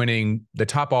award-winning, the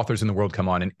top authors in the world come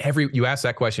on, and you ask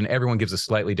that question, everyone gives a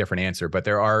slightly different answer. But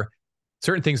there are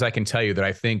certain things I can tell you that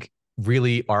I think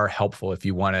really are helpful if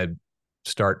you want to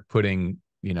start putting,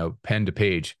 pen to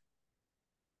page.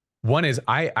 One is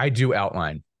I do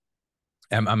outline.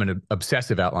 I'm an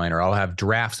obsessive outliner. I'll have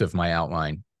drafts of my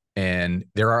outline. And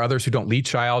there are others who don't. Lee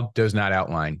Child does not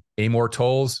outline. Amor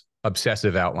Towles,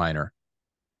 obsessive outliner.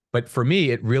 But for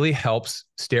me, it really helps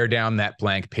stare down that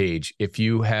blank page. If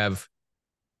you have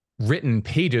written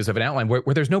pages of an outline where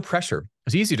there's no pressure,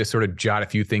 it's easy to sort of jot a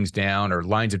few things down, or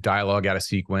lines of dialogue out of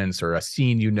sequence, or a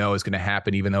scene is going to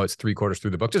happen even though it's 3/4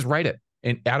 through the book. Just write it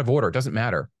and out of order. It doesn't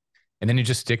matter. And then you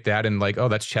just stick that in, like, oh,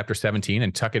 that's chapter 17,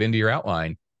 and tuck it into your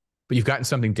outline. But you've gotten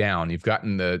something down. You've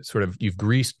gotten you've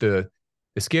greased the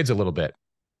skids a little bit.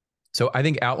 So I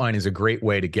think outline is a great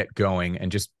way to get going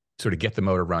and just sort of get the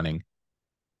motor running.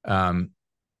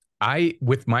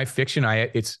 With my fiction,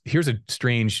 here's a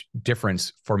strange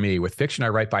difference for me. With fiction, I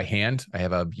write by hand. I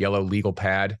have a yellow legal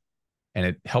pad, and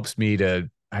it helps me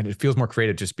it feels more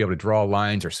creative just to be able to draw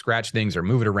lines or scratch things or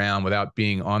move it around without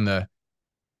being on the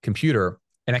computer.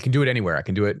 And I can do it anywhere. I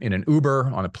can do it in an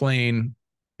Uber, on a plane,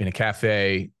 in a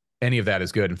cafe. Any of that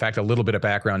is good. In fact, a little bit of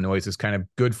background noise is kind of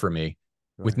good for me.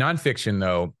 Right. With nonfiction,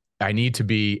 though, I need to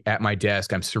be at my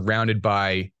desk. I'm surrounded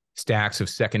by stacks of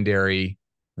secondary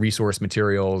resource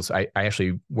materials. I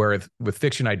actually, with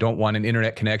fiction, I don't want an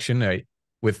internet connection.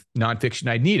 With nonfiction,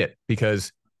 I need it,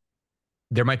 because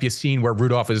there might be a scene where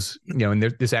Rudolf is, and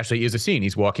this actually is a scene.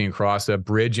 He's walking across a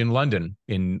bridge in London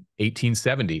in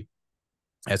 1870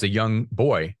 as a young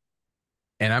boy.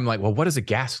 And I'm like, well, what does a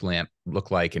gas lamp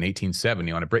look like in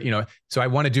 1870 on a bridge? So I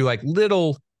want to do like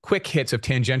little quick hits of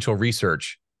tangential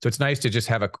research. So it's nice to just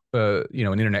have an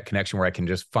internet connection where I can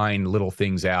just find little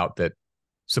things out that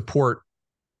support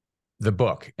the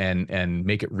book and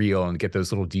make it real and get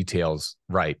those little details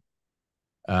right.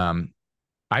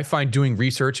 I find doing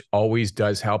research always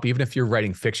does help, even if you're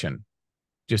writing fiction,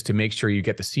 just to make sure you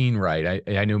get the scene right.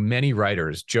 I know many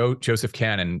writers. Joseph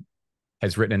Cannon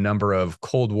has written a number of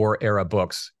Cold War era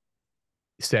books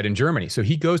set in Germany. So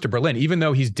he goes to Berlin, even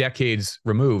though he's decades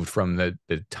removed from the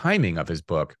timing of his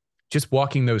book. Just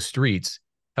walking those streets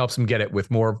helps him get it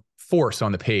with more force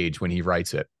on the page when he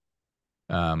writes it.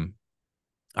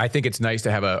 I think it's nice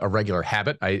to have a regular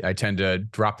habit. I tend to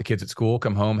drop the kids at school,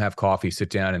 come home, have coffee, sit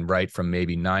down and write from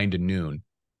maybe 9 to noon.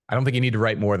 I don't think you need to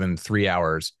write more than 3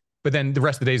 hours, but then the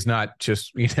rest of the day is not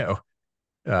just,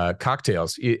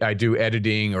 cocktails. I do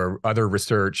editing or other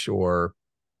research, or,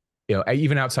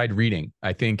 even outside reading.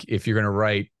 I think if you're going to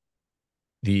write,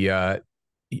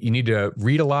 you need to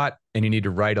read a lot and you need to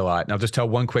write a lot. And I'll just tell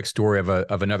one quick story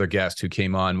of another guest who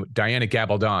came on, Diana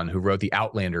Gabaldon, who wrote the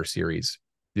Outlander series.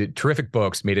 The terrific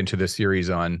books made into the series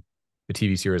on the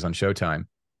TV series on Showtime.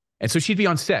 And so she'd be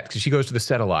on set because she goes to the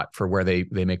set a lot for where they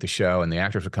make the show, and the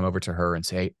actors would come over to her and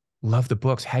say, love the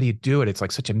books. How do you do it? It's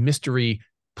like such a mystery.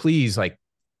 Please, like,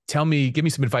 give me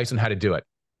some advice on how to do it.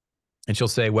 And she'll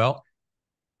say, well,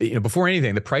 before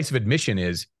anything, the price of admission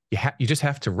is you just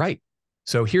have to write.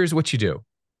 So here's what you do.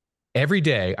 Every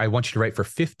day, I want you to write for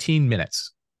 15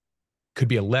 minutes. Could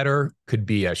be a letter, could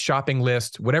be a shopping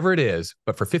list, whatever it is,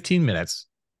 but for 15 minutes,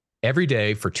 every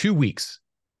day for 2 weeks,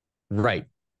 write.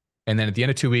 And then at the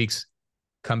end of 2 weeks,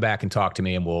 come back and talk to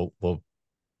me, and we'll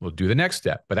do the next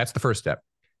step. But that's the first step.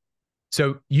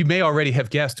 So you may already have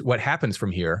guessed what happens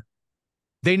from here.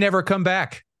 They never come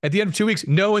back. At the end of 2 weeks,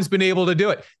 no one's been able to do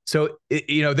it. So,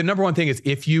 the number one thing is,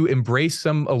 if you embrace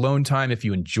some alone time, if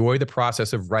you enjoy the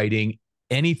process of writing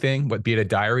anything, be it a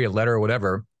diary, a letter, or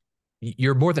whatever,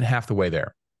 you're more than half the way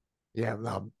there.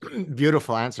 Yeah,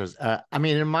 beautiful answers. I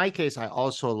mean, in my case, I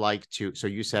also like to, so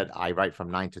you said I write from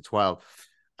 9 to 12.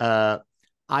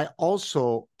 I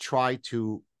also try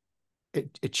to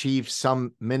achieve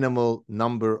some minimal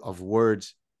number of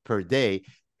words per day.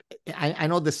 I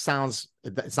know this sounds,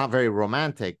 it's not very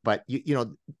romantic, but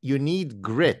you need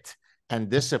grit and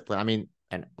discipline. I mean,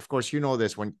 and of course,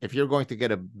 this, if you're going to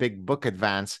get a big book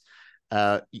advance,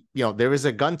 there is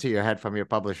a gun to your head from your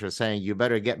publisher saying, you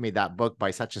better get me that book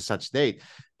by such and such date.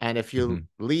 And if you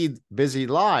lead busy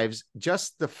lives,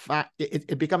 just the fact,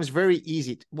 it becomes very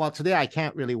easy. Well, today I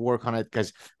can't really work on it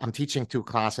because I'm teaching 2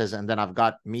 classes, and then I've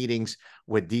got meetings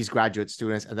with these graduate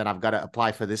students, and then I've got to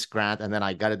apply for this grant, and then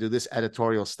I got to do this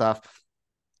editorial stuff.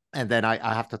 And then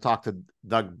I have to talk to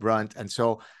Doug Brunt. And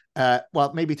so,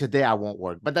 maybe today I won't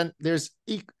work, but then there's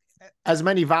as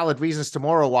many valid reasons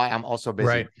tomorrow why I'm also busy.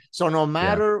 Right. So no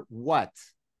matter what,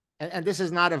 and this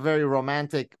is not a very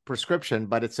romantic prescription,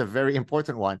 but it's a very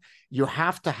important one, you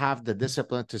have to have the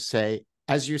discipline to say,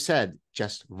 as you said,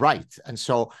 just write. And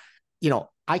so,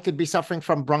 I could be suffering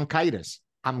from bronchitis.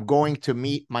 I'm going to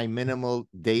meet my minimal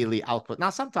daily output. Now,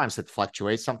 sometimes it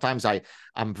fluctuates. Sometimes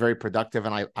I'm very productive,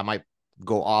 and I might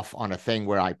go off on a thing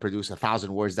where I produce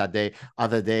 1,000 words that day.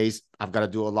 Other days, I've got to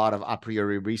do a lot of a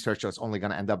priori research, so it's only going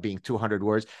to end up being 200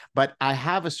 words. But I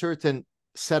have a certain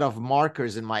set of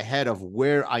markers in my head of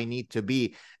where I need to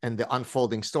be in the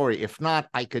unfolding story. If not,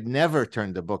 I could never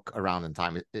turn the book around in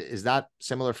time. Is that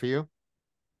similar for you?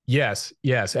 Yes.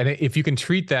 And if you can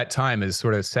treat that time as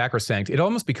sort of sacrosanct, it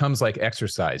almost becomes like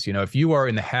exercise. If you are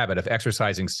in the habit of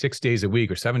exercising 6 days a week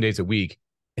or 7 days a week,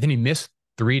 and then you miss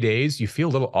 3 days, you feel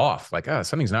a little off, like,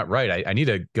 something's not right. I need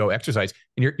to go exercise.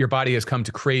 And your body has come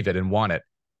to crave it and want it.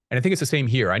 And I think it's the same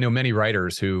here. I know many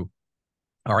writers who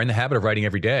are in the habit of writing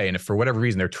every day. And if for whatever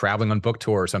reason they're traveling on book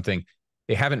tour or something,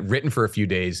 they haven't written for a few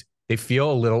days, they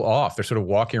feel a little off. They're sort of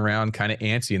walking around kind of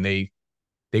antsy, and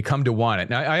they come to want it.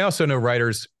 Now, I also know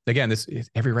writers, again,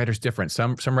 every writer's different.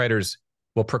 Some writers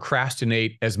will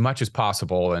procrastinate as much as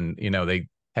possible, and they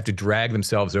have to drag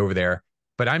themselves over there.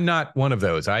 But I'm not one of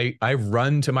those. I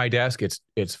run to my desk.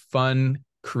 It's fun,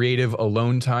 creative,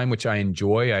 alone time, which I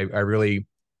enjoy.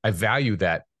 I value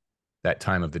that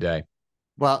time of the day.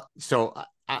 Well, so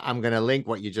I'm going to link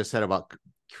what you just said about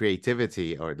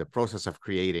creativity, or the process of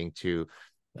creating, to,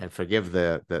 and forgive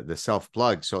the self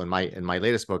plug. So in my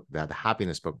latest book, the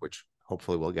happiness book, which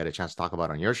hopefully we'll get a chance to talk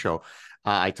about on your show,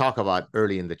 I talk about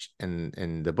early in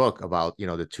the book about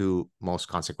the 2 most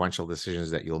consequential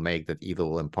decisions that you'll make that either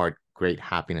will impart great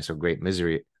happiness or great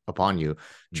misery upon you: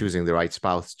 choosing the right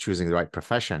spouse, choosing the right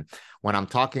profession. When I'm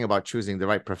talking about choosing the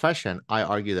right profession, I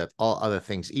argue that all other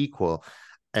things equal,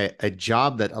 a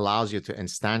job that allows you to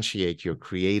instantiate your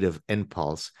creative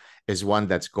impulse is one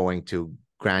that's going to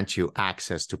grant you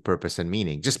access to purpose and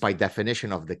meaning, just by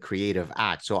definition of the creative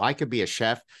act. So I could be a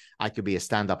chef, I could be a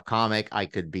stand-up comic, I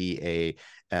could be a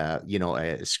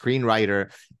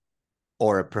screenwriter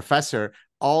or a professor.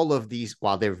 All of these,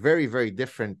 while they're very, very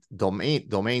different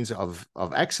domains of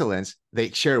excellence, they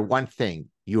share one thing: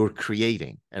 you're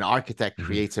creating. An architect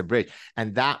creates a bridge,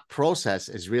 and that process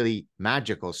is really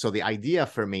magical. So the idea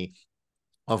for me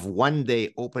of one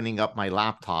day opening up my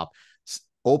laptop,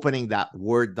 opening that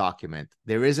Word document,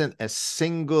 there isn't a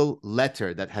single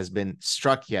letter that has been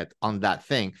struck yet on that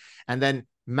thing, and then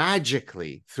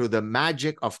magically, through the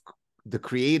magic of the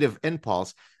creative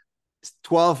impulse,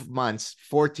 12 months,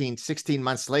 14, 16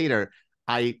 months later,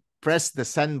 I press the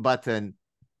send button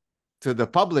to the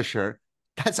publisher.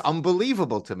 That's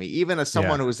unbelievable to me, even as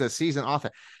someone who's a seasoned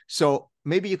author. So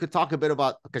maybe you could talk a bit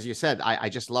about, because you said, I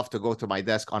just love to go to my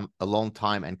desk on alone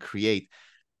time and create.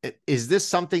 Is this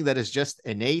something that is just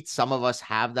innate? Some of us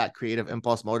have that creative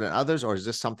impulse more than others, or is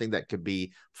this something that could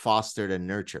be fostered and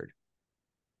nurtured?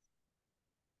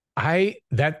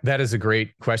 That is a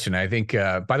great question. I think,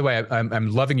 by the way,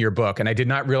 I'm loving your book, and I did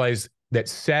not realize that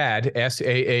Saad,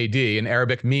 Saad, in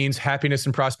Arabic means happiness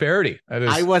and prosperity.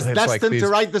 I was It's like destined to these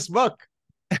write this book.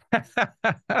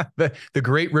 the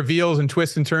great reveals and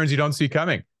twists and turns you don't see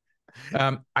coming.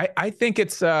 I think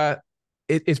it's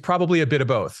probably a bit of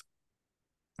both.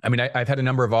 I mean, I've had a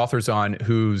number of authors on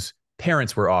whose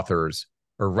parents were authors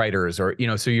or writers, or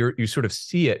so you sort of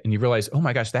see it and you realize, oh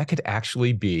my gosh, that could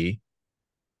actually be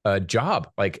a job.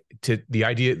 Like, to the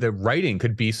idea that writing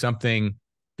could be something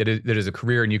that is a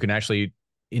career and you can actually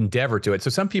endeavor to it. So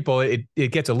some people, it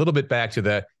gets a little bit back to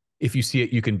the if you see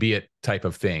it, you can be it type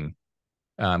of thing.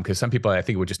 Because some people, I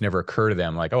think, it would just never occur to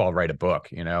them, like, oh, I'll write a book,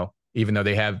 even though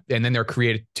they have, and then their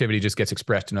creativity just gets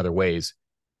expressed in other ways.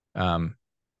 And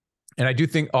I do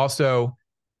think also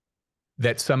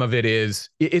that some of it is,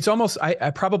 it's almost,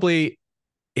 I probably,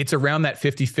 it's around that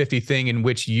 50-50 thing in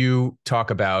which you talk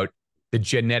about the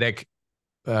genetic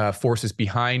forces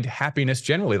behind happiness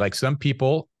generally. Like, some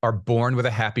people are born with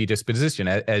a happy disposition,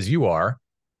 as you are.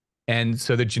 And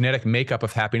so the genetic makeup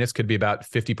of happiness could be about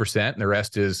 50%, and the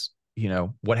rest is,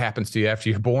 what happens to you after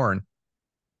you're born.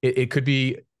 It could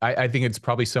be, I think it's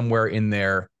probably somewhere in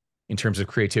there in terms of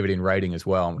creativity and writing as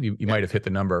well. You might have hit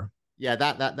the number. Yeah,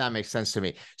 that makes sense to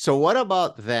me. So what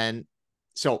about then?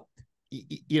 So,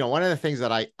 one of the things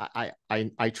that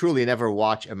I truly never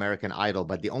watch American Idol,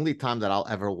 but the only time that I'll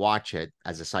ever watch it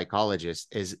as a psychologist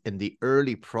is in the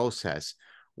early process,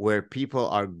 where people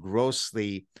are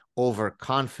grossly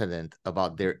overconfident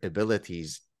about their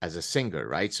abilities as a singer,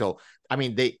 right? So, I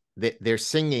mean, their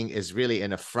singing is really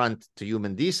an affront to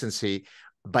human decency,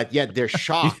 but yet they're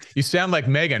shocked. You sound like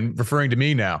Megan referring to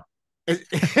me now.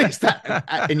 Is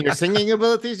that in your singing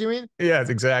abilities, you mean? Yes,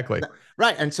 exactly.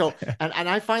 Right. And so, and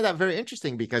I find that very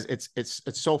interesting, because it's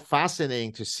so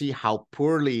fascinating to see how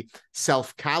poorly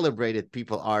self-calibrated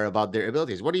people are about their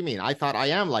abilities. What do you mean? I thought I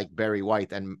am like Barry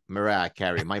White and Mariah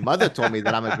Carey. My mother told me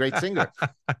that I'm a great singer.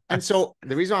 And so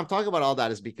the reason I'm talking about all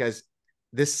that is because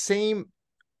the same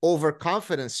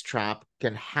overconfidence trap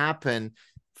can happen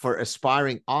for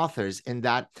aspiring authors, in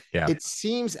that it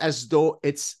seems as though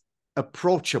it's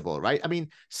approachable, right? I mean,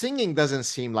 singing doesn't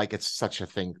seem like it's such a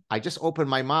thing. I just open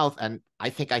my mouth and I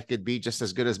think I could be just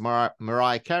as good as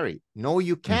Mariah Carey. No,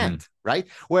 you can't, right?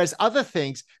 Whereas other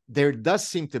things, there does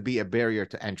seem to be a barrier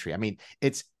to entry. I mean,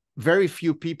 it's very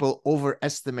few people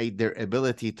overestimate their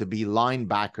ability to be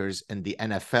linebackers in the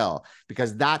NFL,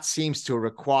 because that seems to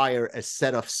require a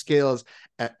set of skills,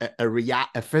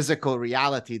 a physical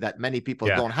reality that many people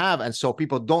don't have. And so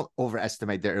people don't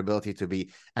overestimate their ability to be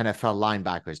NFL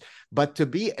linebackers. But to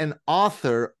be an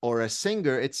author or a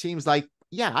singer, it seems like,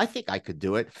 yeah, I think I could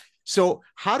do it. So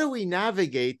how do we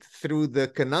navigate through the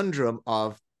conundrum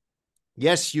of,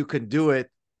 yes, you can do it,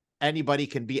 anybody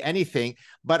can be anything,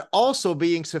 but also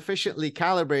being sufficiently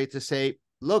calibrated to say,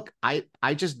 look, I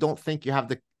just don't think you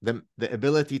have the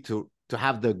ability to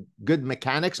have the good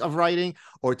mechanics of writing,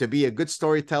 or to be a good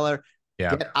storyteller.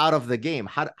 Get out of the game.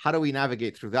 How do we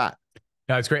navigate through that?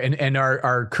 No, it's great. And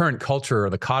our current culture,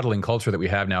 or the coddling culture that we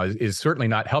have now, is certainly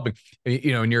not helping.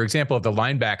 In your example of the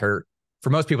linebacker, for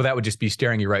most people, that would just be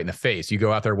staring you right in the face. You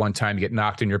go out there one time, you get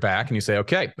knocked in your back, and you say,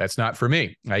 okay, that's not for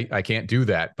me. I can't do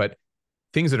that. But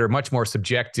things that are much more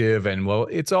subjective and, well,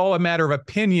 it's all a matter of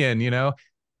opinion,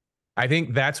 I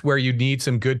think that's where you need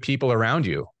some good people around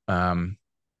you.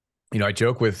 I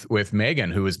joke with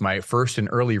Megan, who is my first and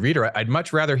early reader. I'd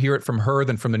much rather hear it from her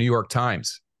than from the New York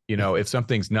Times, if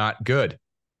something's not good.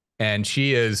 And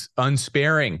she is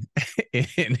unsparing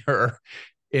in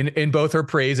both her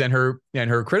praise and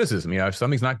her criticism. If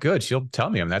something's not good, she'll tell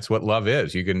me. And that's what love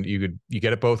is. You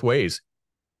get it both ways.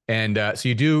 And so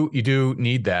you do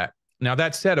need that. Now,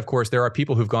 that said, of course, there are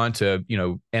people who've gone to,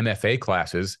 MFA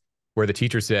classes where the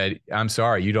teacher said, I'm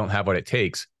sorry, you don't have what it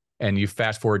takes. And you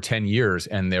fast forward 10 years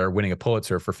and they're winning a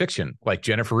Pulitzer for fiction. Like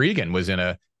Jennifer Egan was in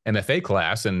a MFA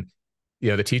class, and,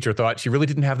 the teacher thought she really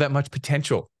didn't have that much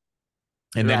potential.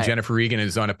 And then Jennifer Egan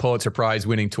is on a Pulitzer Prize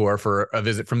winning tour for A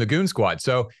Visit from the Goon Squad.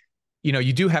 So,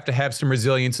 you do have to have some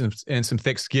resilience and some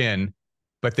thick skin.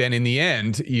 But then in the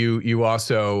end, you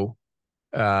also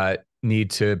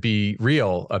need to be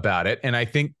real about it. And I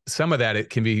think some of that, it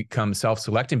can become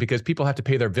self-selecting, because people have to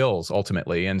pay their bills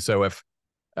ultimately. And so if,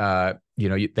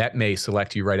 that may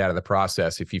select you right out of the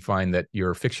process. If you find that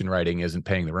your fiction writing isn't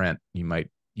paying the rent, you might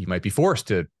be forced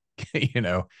to,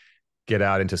 get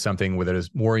out into something where it is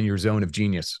more in your zone of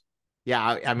genius.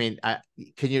 Yeah. I mean,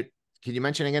 can you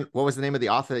mention again, what was the name of the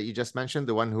author that you just mentioned?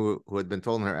 The one who had been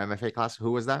told in her MFA class?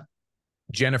 Who was that?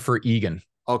 Jennifer Egan.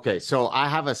 Okay, so I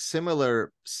have a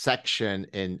similar section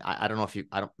in, I don't know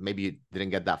if maybe you didn't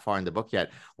get that far in the book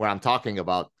yet, where I'm talking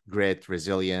about grit,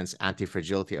 resilience,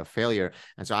 anti-fragility of failure.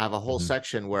 And so I have a whole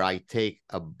section where I take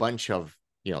a bunch of,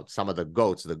 some of the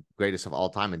GOATs, the greatest of all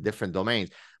time in different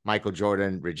domains. Michael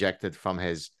Jordan rejected from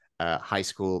his high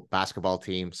school basketball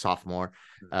team, sophomore.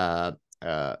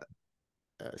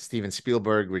 Steven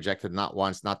Spielberg rejected not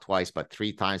once, not twice, but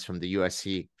 3 times from the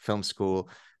USC film school.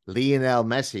 Lionel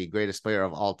Messi, greatest player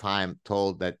of all time,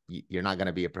 told that you're not going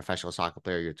to be a professional soccer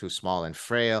player. You're too small and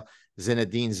frail.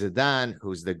 Zinedine Zidane,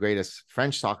 who's the greatest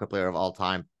French soccer player of all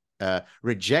time,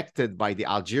 rejected by the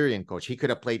Algerian coach. He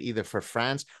could have played either for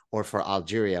France or for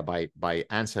Algeria by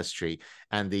ancestry.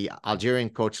 And the Algerian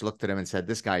coach looked at him and said,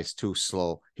 this guy is too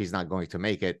slow. He's not going to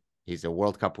make it. He's a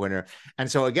World Cup winner. And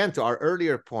so again, to our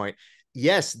earlier point,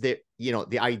 yes, the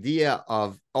idea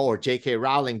of J.K.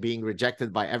 Rowling being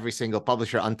rejected by every single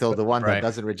publisher until the one that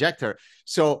doesn't reject her.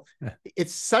 So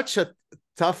it's such a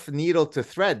tough needle to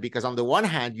thread, because on the one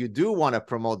hand, you do want to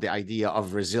promote the idea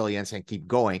of resilience and keep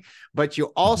going, but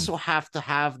you also have to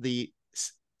have the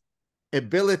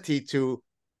ability to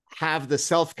have the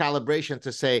self-calibration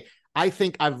to say, I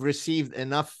think I've received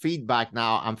enough feedback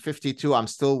now. I'm 52. I'm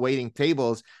still waiting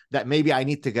tables, that maybe I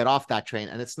need to get off that train.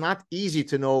 And it's not easy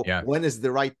to know when is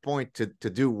the right point to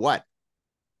do what.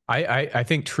 I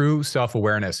think true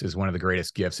self-awareness is one of the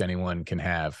greatest gifts anyone can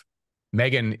have.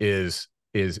 Megan is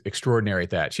extraordinary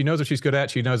at that. She knows what she's good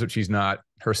at. She knows what she's not.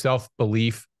 Her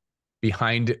self-belief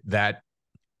behind that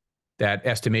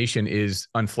estimation is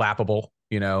unflappable.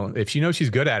 If she knows she's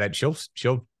good at it,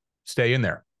 she'll stay in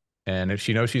there. And if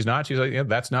she knows she's not, she's like,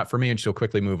 that's not for me. And she'll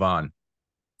quickly move on.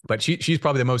 But she's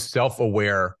probably the most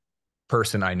self-aware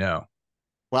person I know.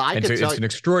 Well, it's an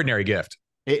extraordinary gift.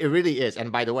 It really is.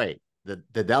 And by the way,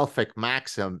 the Delphic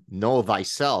maxim, know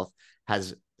thyself,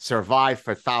 has survived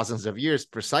for thousands of years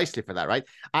precisely for that, right?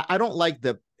 I don't like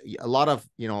a lot of,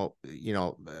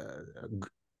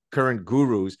 current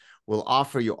gurus will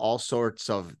offer you all sorts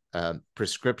of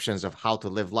prescriptions of how to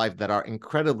live life that are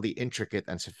incredibly intricate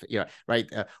and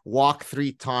walk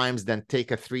 3 times, then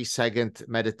take a 3-second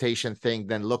meditation thing,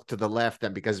 then look to the left,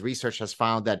 and because research has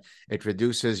found that it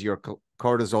reduces your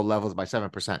cortisol levels by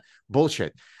 7%.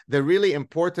 Bullshit. The really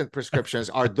important prescriptions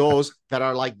are those that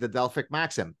are like the Delphic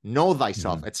maxim, know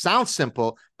thyself. It sounds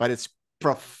simple, but it's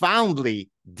profoundly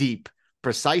deep,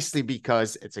 precisely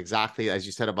because it's exactly as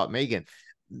you said about Megan.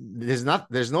 There's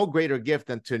no greater gift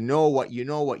than to know what you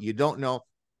don't know.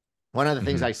 One of the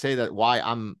things I say that why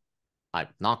I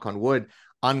knock on wood,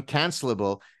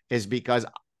 uncancelable, is because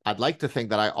I'd like to think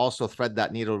that I also thread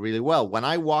that needle really well. When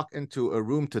I walk into a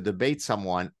room to debate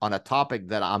someone on a topic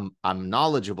that I'm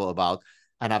knowledgeable about,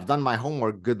 and I've done my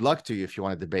homework, good luck to you if you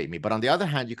want to debate me. But on the other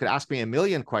hand, you could ask me a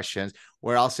million questions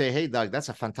where I'll say, hey, Doug, that's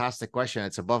a fantastic question.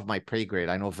 It's above my pay grade.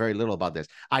 I know very little about this.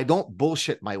 I don't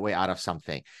bullshit my way out of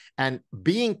something. And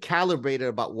being calibrated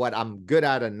about what I'm good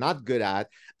at and not good at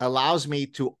allows me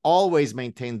to always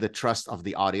maintain the trust of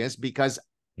the audience, because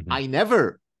I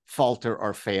never falter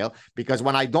or fail, because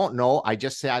when I don't know, I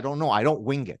just say, I don't know. I don't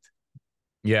wing it.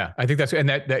 Yeah, I think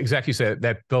that exactly said,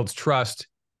 that builds trust.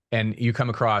 And you come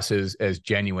across as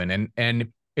genuine, and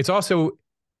it's also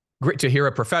great to hear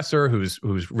a professor who's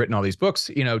written all these books,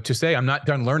 to say I'm not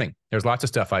done learning. There's lots of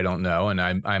stuff I don't know, and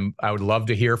I would love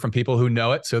to hear from people who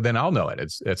know it, so then I'll know it.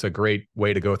 It's a great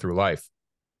way to go through life.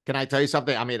 Can I tell you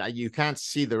something? I mean, you can't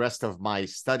see the rest of my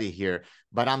study here,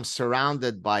 but I'm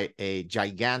surrounded by a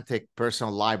gigantic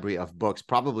personal library of books,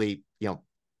 probably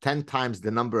 10 times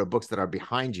the number of books that are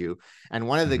behind you. And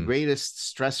one of the greatest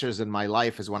stressors in my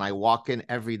life is when I walk in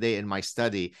every day in my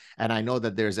study and I know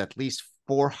that there's at least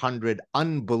 400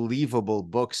 unbelievable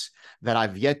books that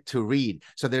I've yet to read.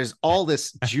 So there's all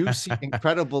this juicy,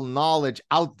 incredible knowledge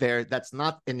out there that's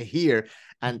not in here.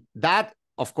 And that,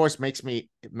 of course, makes me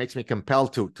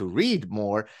compelled to read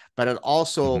more, but it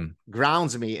also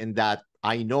grounds me in that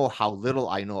I know how little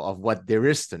I know of what there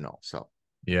is to know. So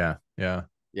yeah.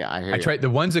 Yeah, I hear you. Try the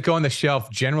ones that go on the shelf.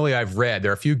 Generally, I've read.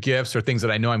 There are a few gifts or things that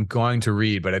I know I'm going to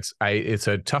read, but it's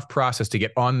a tough process to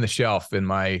get on the shelf in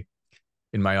my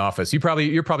office. You're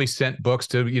probably sent books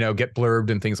to get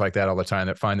blurbed and things like that all the time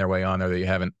that find their way on there that you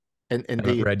haven't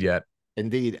read yet.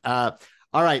 Indeed. All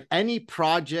right. Any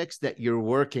projects that you're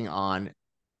working on,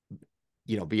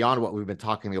 beyond what we've been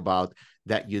talking about,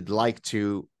 that you'd like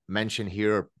to mention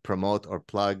here, or promote or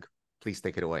plug? Please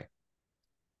take it away.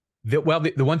 The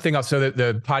one thing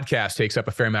the podcast takes up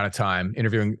a fair amount of time,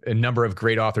 interviewing a number of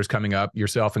great authors coming up,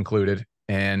 yourself included.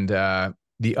 And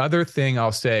the other thing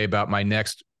I'll say about my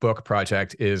next book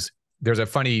project is there's a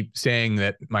funny saying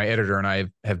that my editor and I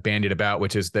have bandied about,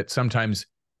 which is that sometimes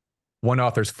one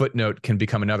author's footnote can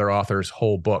become another author's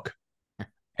whole book.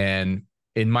 And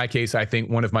in my case, I think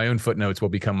one of my own footnotes will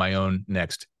become my own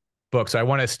next book. So I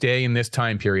want to stay in this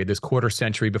time period, this quarter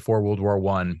century before World War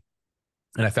I. And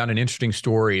I found an interesting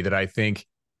story that I think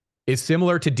is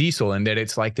similar to Diesel in that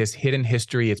it's like this hidden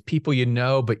history. It's people you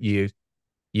know, but you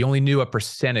only knew a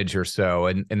percentage or so.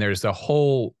 And there's a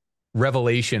whole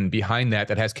revelation behind that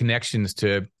has connections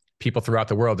to people throughout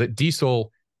the world. That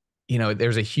Diesel,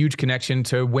 there's a huge connection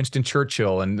to Winston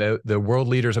Churchill and the world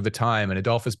leaders of the time, and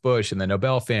Adolphus Bush and the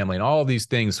Nobel family, and all these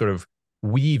things sort of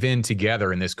weave in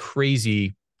together in this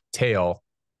crazy tale.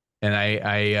 And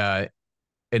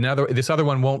this other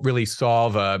one won't really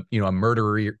solve a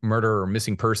murder or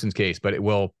missing persons case, but it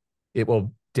will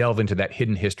delve into that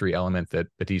hidden history element that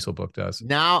the Diesel book does.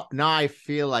 Now I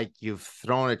feel like you've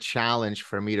thrown a challenge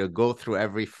for me to go through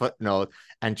every footnote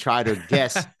and try to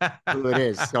guess who it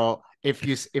is. So if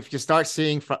you start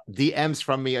seeing DMs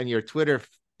from me on your Twitter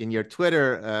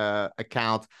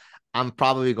account, I'm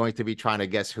probably going to be trying to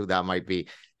guess who that might be.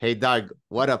 Hey, Doug,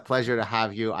 what a pleasure to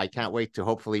have you. I can't wait to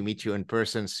hopefully meet you in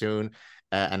person soon.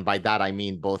 And by that, I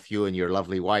mean both you and your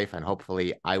lovely wife, and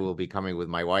hopefully I will be coming with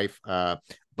my wife.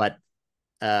 But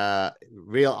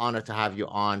real honor to have you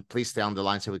on. Please stay on the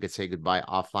line so we could say goodbye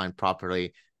offline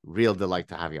properly. Real delight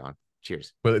to have you on.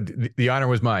 Cheers. Well, the honor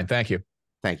was mine. Thank you.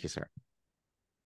 Thank you, sir.